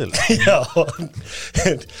fokkin leiðileg. Já,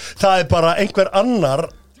 það bara einhver annar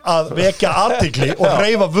að vekja athygli og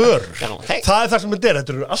hreyfa vör. Það það sem þetta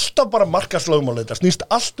eru alltaf bara markaðslögmál, þetta snýst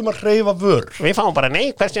allt að hreyfa vör. Við fáum bara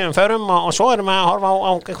hvert sem við förum og svo erum við að horfa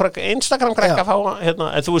á einhverja Instagram-krakka hérna,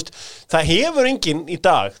 en þú veist, það hefur enginn í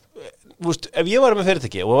dag, þú veist, ef ég var með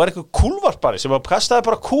fyrirtæki og það var eitthvað kúlvarpari sem kastaði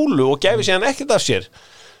bara kúlu og gæfi síðan ekkert af sér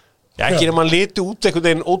ekki er maður liti út einhvern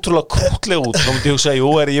veginn ótrúlega krútlega út, þá myndi ég hugsa,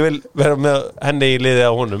 ég vil vera með henni í liði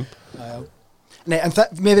á honum. Nei, en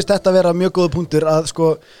mér finnst þetta að vera mjög góða punktur að sko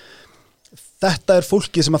þetta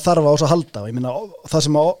fólkið sem að þarf á þess að halda og ég meina það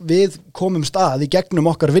sem við komum stað í gegnum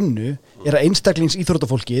okkar vinnu að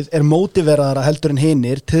einstaklingsíþróttafólkið mótiveraðara heldur en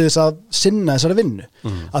hinir til þess að sinna þessari vinnu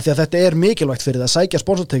af því að þetta mikilvægt fyrir það að sækja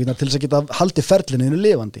sponsortekjurnar til þess að geta haldið ferlinu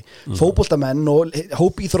lifandi. Fótboltamenn og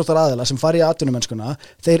hóp íþróttaraðila sem fara í atvinnumennskuna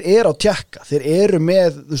þeir á tékka, þeir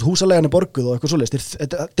með húsaleigan borguð og eitthvað svoleiðis,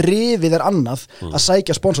 drifið annað að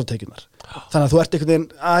sækja sponsortekjurnar. Þannig að þú ert einhvern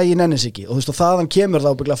veginn ég nennis ekki og þú veist og þaðan kemur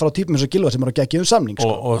það ábygglega frá típum eins og Gylfa sem að gegja samning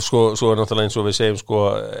sko. Og sko, svo náttúrulega eins og við segjum sko,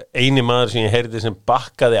 eini maður sem ég heyrði sem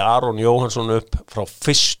bakkaði Aron Jóhannsson upp frá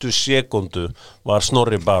fyrstu sekundu var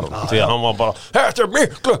Snorri Baron því að hann var bara, þetta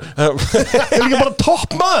miklu er líka bara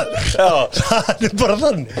topp maður það bara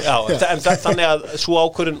þannig en þannig að svo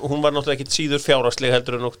ákvörðun, hún var náttúrulega ekki síður fjárhagsleg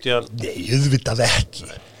heldur en noktið Nei, auðvitað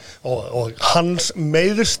ekki og hans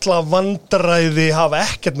meiðsla vandræði hafa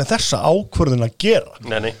ekkert með þessa ákvörðun að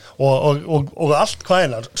gera Nei. Og allt hvað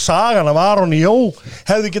einar sagan af Aron Jó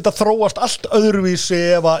hefði getað þróast allt öðruvísi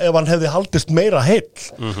ef hann hefði haldist meira heill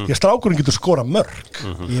því að strákurinn getur skora mörg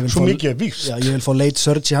svo mikið víst Já, ég vil fá late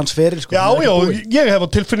search í hans feril sko. Já, ég hef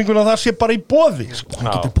á tilfinninguna að það sé bara í boði sko.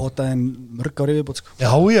 Hann getur potað en mörg ári viðbót sko.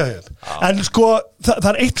 Já, en sko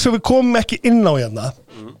það eitt sem við komum ekki inn á hérna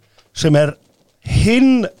sem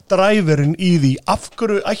hinn dræfurinn í því af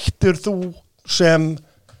hverju ættir þú sem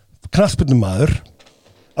knattspyrnumaður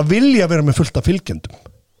að vilja vera með fullt af fylgjendum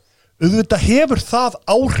auðvitað hefur það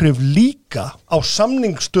áhrif líka á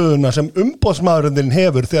samningsstöðuna sem umboðsmaðurinn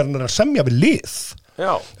hefur þegar hann að semja við lið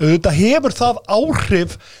auðvitað hefur það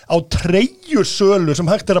áhrif á treyjusölu sem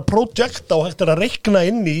hægt að projekta og hægt að reikna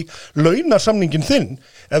inn í launasamningin þinn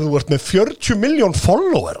ef þú ert með 40 miljón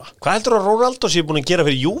followera. Hvað heldur að Ronaldo sé búin að gera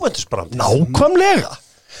fyrir Juventus brand? Nákvæmlega.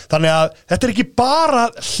 Þannig að þetta ekki bara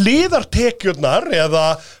hliðartekjurnar eða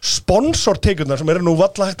sponsortekjurnar sem nú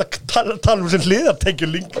valla hægt að tala sem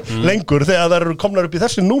hliðartekjur lengur þegar það eru komnar upp í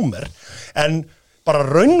þessi númer en bara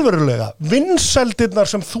raunverulega vinsældirnar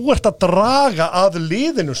sem þú ert að draga að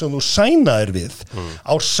liðinu sem þú sænaðir við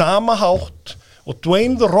á sama hátt og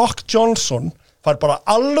Dwayne The Rock Johnson fær bara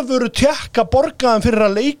alvöru tékka borgaðan fyrir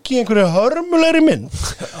að leiki í einhverju hörmulegri mynd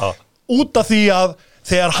út af því að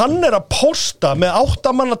þegar hann að posta með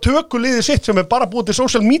 8 manna tökuliði sitt sem bara búið til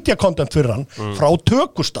social media content fyrir hann frá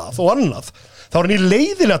tökustað og annað þá hann í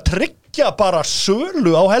leiðinni að tryggja bara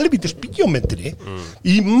sölu á helvítis bíómyndinni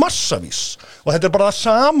í massavís og þetta bara það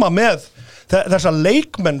sama með þessa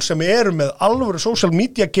leikmenn sem eru með alvöru social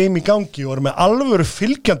media game í gangi og eru með alvöru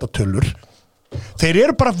fylgjandatölur þeir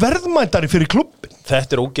eru bara verðmæntari fyrir klubbin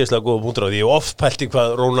Þetta ógeðslega góða punktur á því ég oft pælti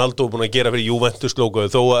hvað Ronaldo búin að gera fyrir Juventus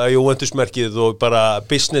logoðu þó að Juventus merkið og bara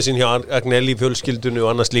businessin hjá Agnelli fjölskyldunni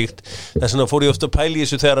og annað slíkt þess vegna fór ég ofta að pæli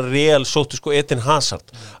þessu þegar Real sóttu sko Eden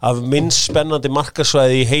Hazard af minnst spennandi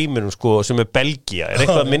markasvæði í heiminum sko sem Belgia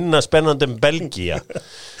eitthvað minna spennandi en Belgia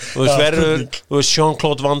þú veist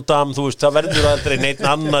Jean-Claude Van Damme þú veist það verður aldrei neitt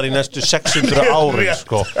annar í næstu 600 ári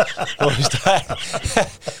sko þú veist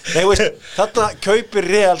nei veist þarna kaupir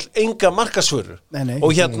Real enga markasvöru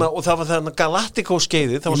og hérna og það var þarna Galacticos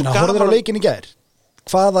skeiði það var svo gaman horfður á leikin í gær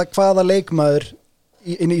hvaða leikmaður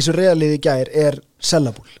inn í þessu Real-liði í gær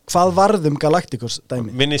sellable hvað varðum Galacticos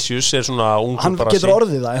dæmi Vinicius svona ungur hann getur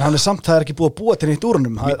orðið það en hann samt það ekki búið að búa til neitt úr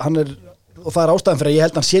honum hann og það ástæðan fyrir að ég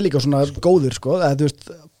held að hann sé líka svona góður sko, þú veist,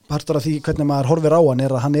 partur af því hvernig maður horfir á hann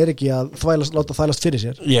að hann ekki að láta þvælast fyrir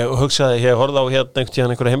sér. Ég hugsaði, ég horfði á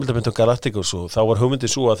einhverja heimildamynd um Galacticus og þá var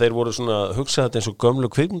hugmyndið svo að þeir voru svona hugsaði þetta eins og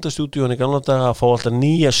gömlu kvikmyndastúdíóin í gamla daga að fá alltaf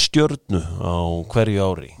nýja stjörnu á hverju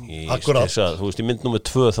ári. Þú veist, í mynd númer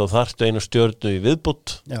 2 þá þarftu einu stjörnu í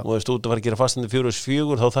viðbútt og þú veist, út að fara að gera Fast and the Furious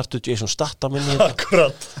 4 þá þarftu Jason Statham inn í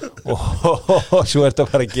þetta. Og svo ertu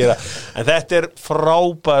að fara að gera. En þetta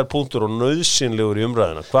frábær punktur og nauðsynlegur í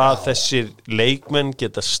umræðina. Hvað þessir leikmenn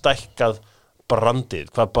geta stækkað brandið,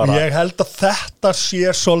 hvað bara... Ég held að þetta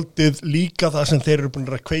sé svolítið líka það sem þeir eru búin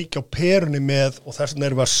að kveikja á perunni með og þess vegna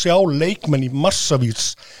erum við að sjá leikmenn í massavís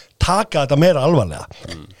taka þetta meira alvarlega.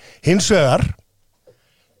 Hins vegar,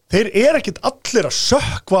 þeir ekkert allir að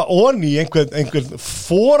sökkva onni í einhvern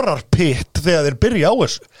forarpitt þegar þeir byrja á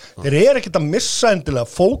þessu. Þeir ekkert að missa endilega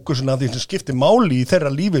fókusuna af því sem skiptir máli í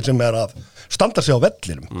þeirra lífi sem að standa sig á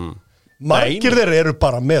vellinum. Margir þeir eru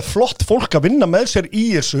bara með flott fólk að vinna með sér í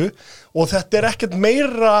þessu og þetta ekkert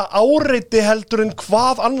meira áreiti heldur en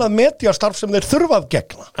hvað annað mediastarf sem þeir þurfa að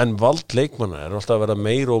gegna. En vald leikmanna alltaf að vera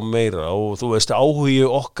meira og meira og þú veist áhugi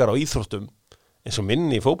okkar á íþróttum eins og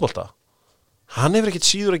minni í fótbolta. Hann hefur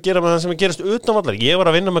ekkert síður að gera með það sem gerist utan vallar. Ég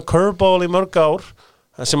var að vinna með curveball í mörg ár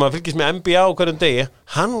sem að fylgist með NBA á hverjum degi.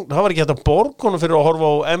 Það var ekki hægt að borga honum fyrir að horfa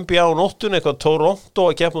á NBA á nóttunni, eitthvað Toronto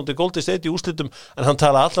að keppna út í Golden State í úrslitum, en hann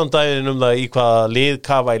tala allan daginn um það í hvaða lið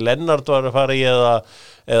Kawhi Leonard var að fara í eða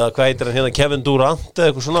hvað heitir hann hérna Kevin Durant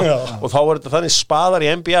eða eitthvað svona. Já. Og þá var þetta þannig spaðar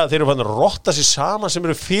í NBA þeir eru fann að rotta sér saman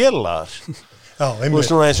sem eru félagar. Já, þú veist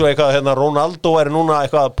núna eins og eitthvað hérna, Ronaldo núna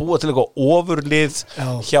eitthvað að búa til eitthvað ofurlið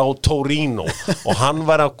hjá Torino og hann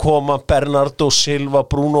var að koma Bernardo Silva,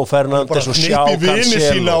 Bruno Fernandes og sjá Cancelo bara knipi vini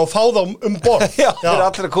sína og fá þá borð já, þeir eru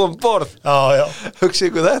allir að koma borð hugsa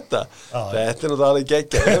ykkur þetta þetta náttúrulega alveg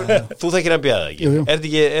geggja þú þekkir NBA eða ekki? Jú. Er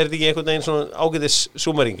þetta ekki einhvern veginn svona ágætis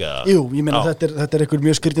súmeringa? Jú, ég meina þetta einhver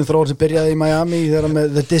mjög skrýtin þróun sem byrjaði í Miami þegar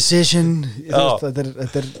með The Decision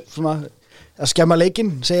þetta svona að skemma leikinn,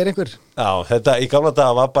 segir einhver. Já, þetta í gamla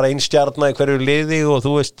daga var bara ein stjarna í hverju liði og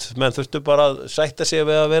þú veist, menn þurftu bara að sætta sig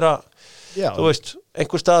við að vera, þú veist,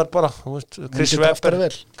 einhver staðar bara, þú veist, Chris Webber,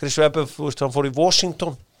 þú veist, hann fór í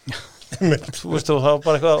Washington, þú veist, og það var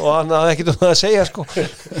bara eitthvað, og hann hafði ekkert um það að segja, sko,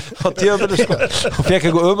 á tímabilinu, sko, og fekk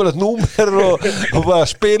eitthvað ömulegt númer og bara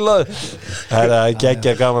spilaði. Það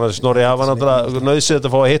geggja gaman að Snorri hafa náttúrulega nauðsett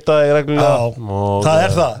að fá að hitta það í reglulega.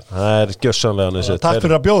 Það það. Það gjörsamlega nauðsett. Takk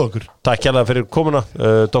fyrir að bjóða okkur. Takk hérlega fyrir komuna.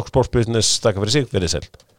 Doc Sports Business, takk fyrir sig, verið sæl.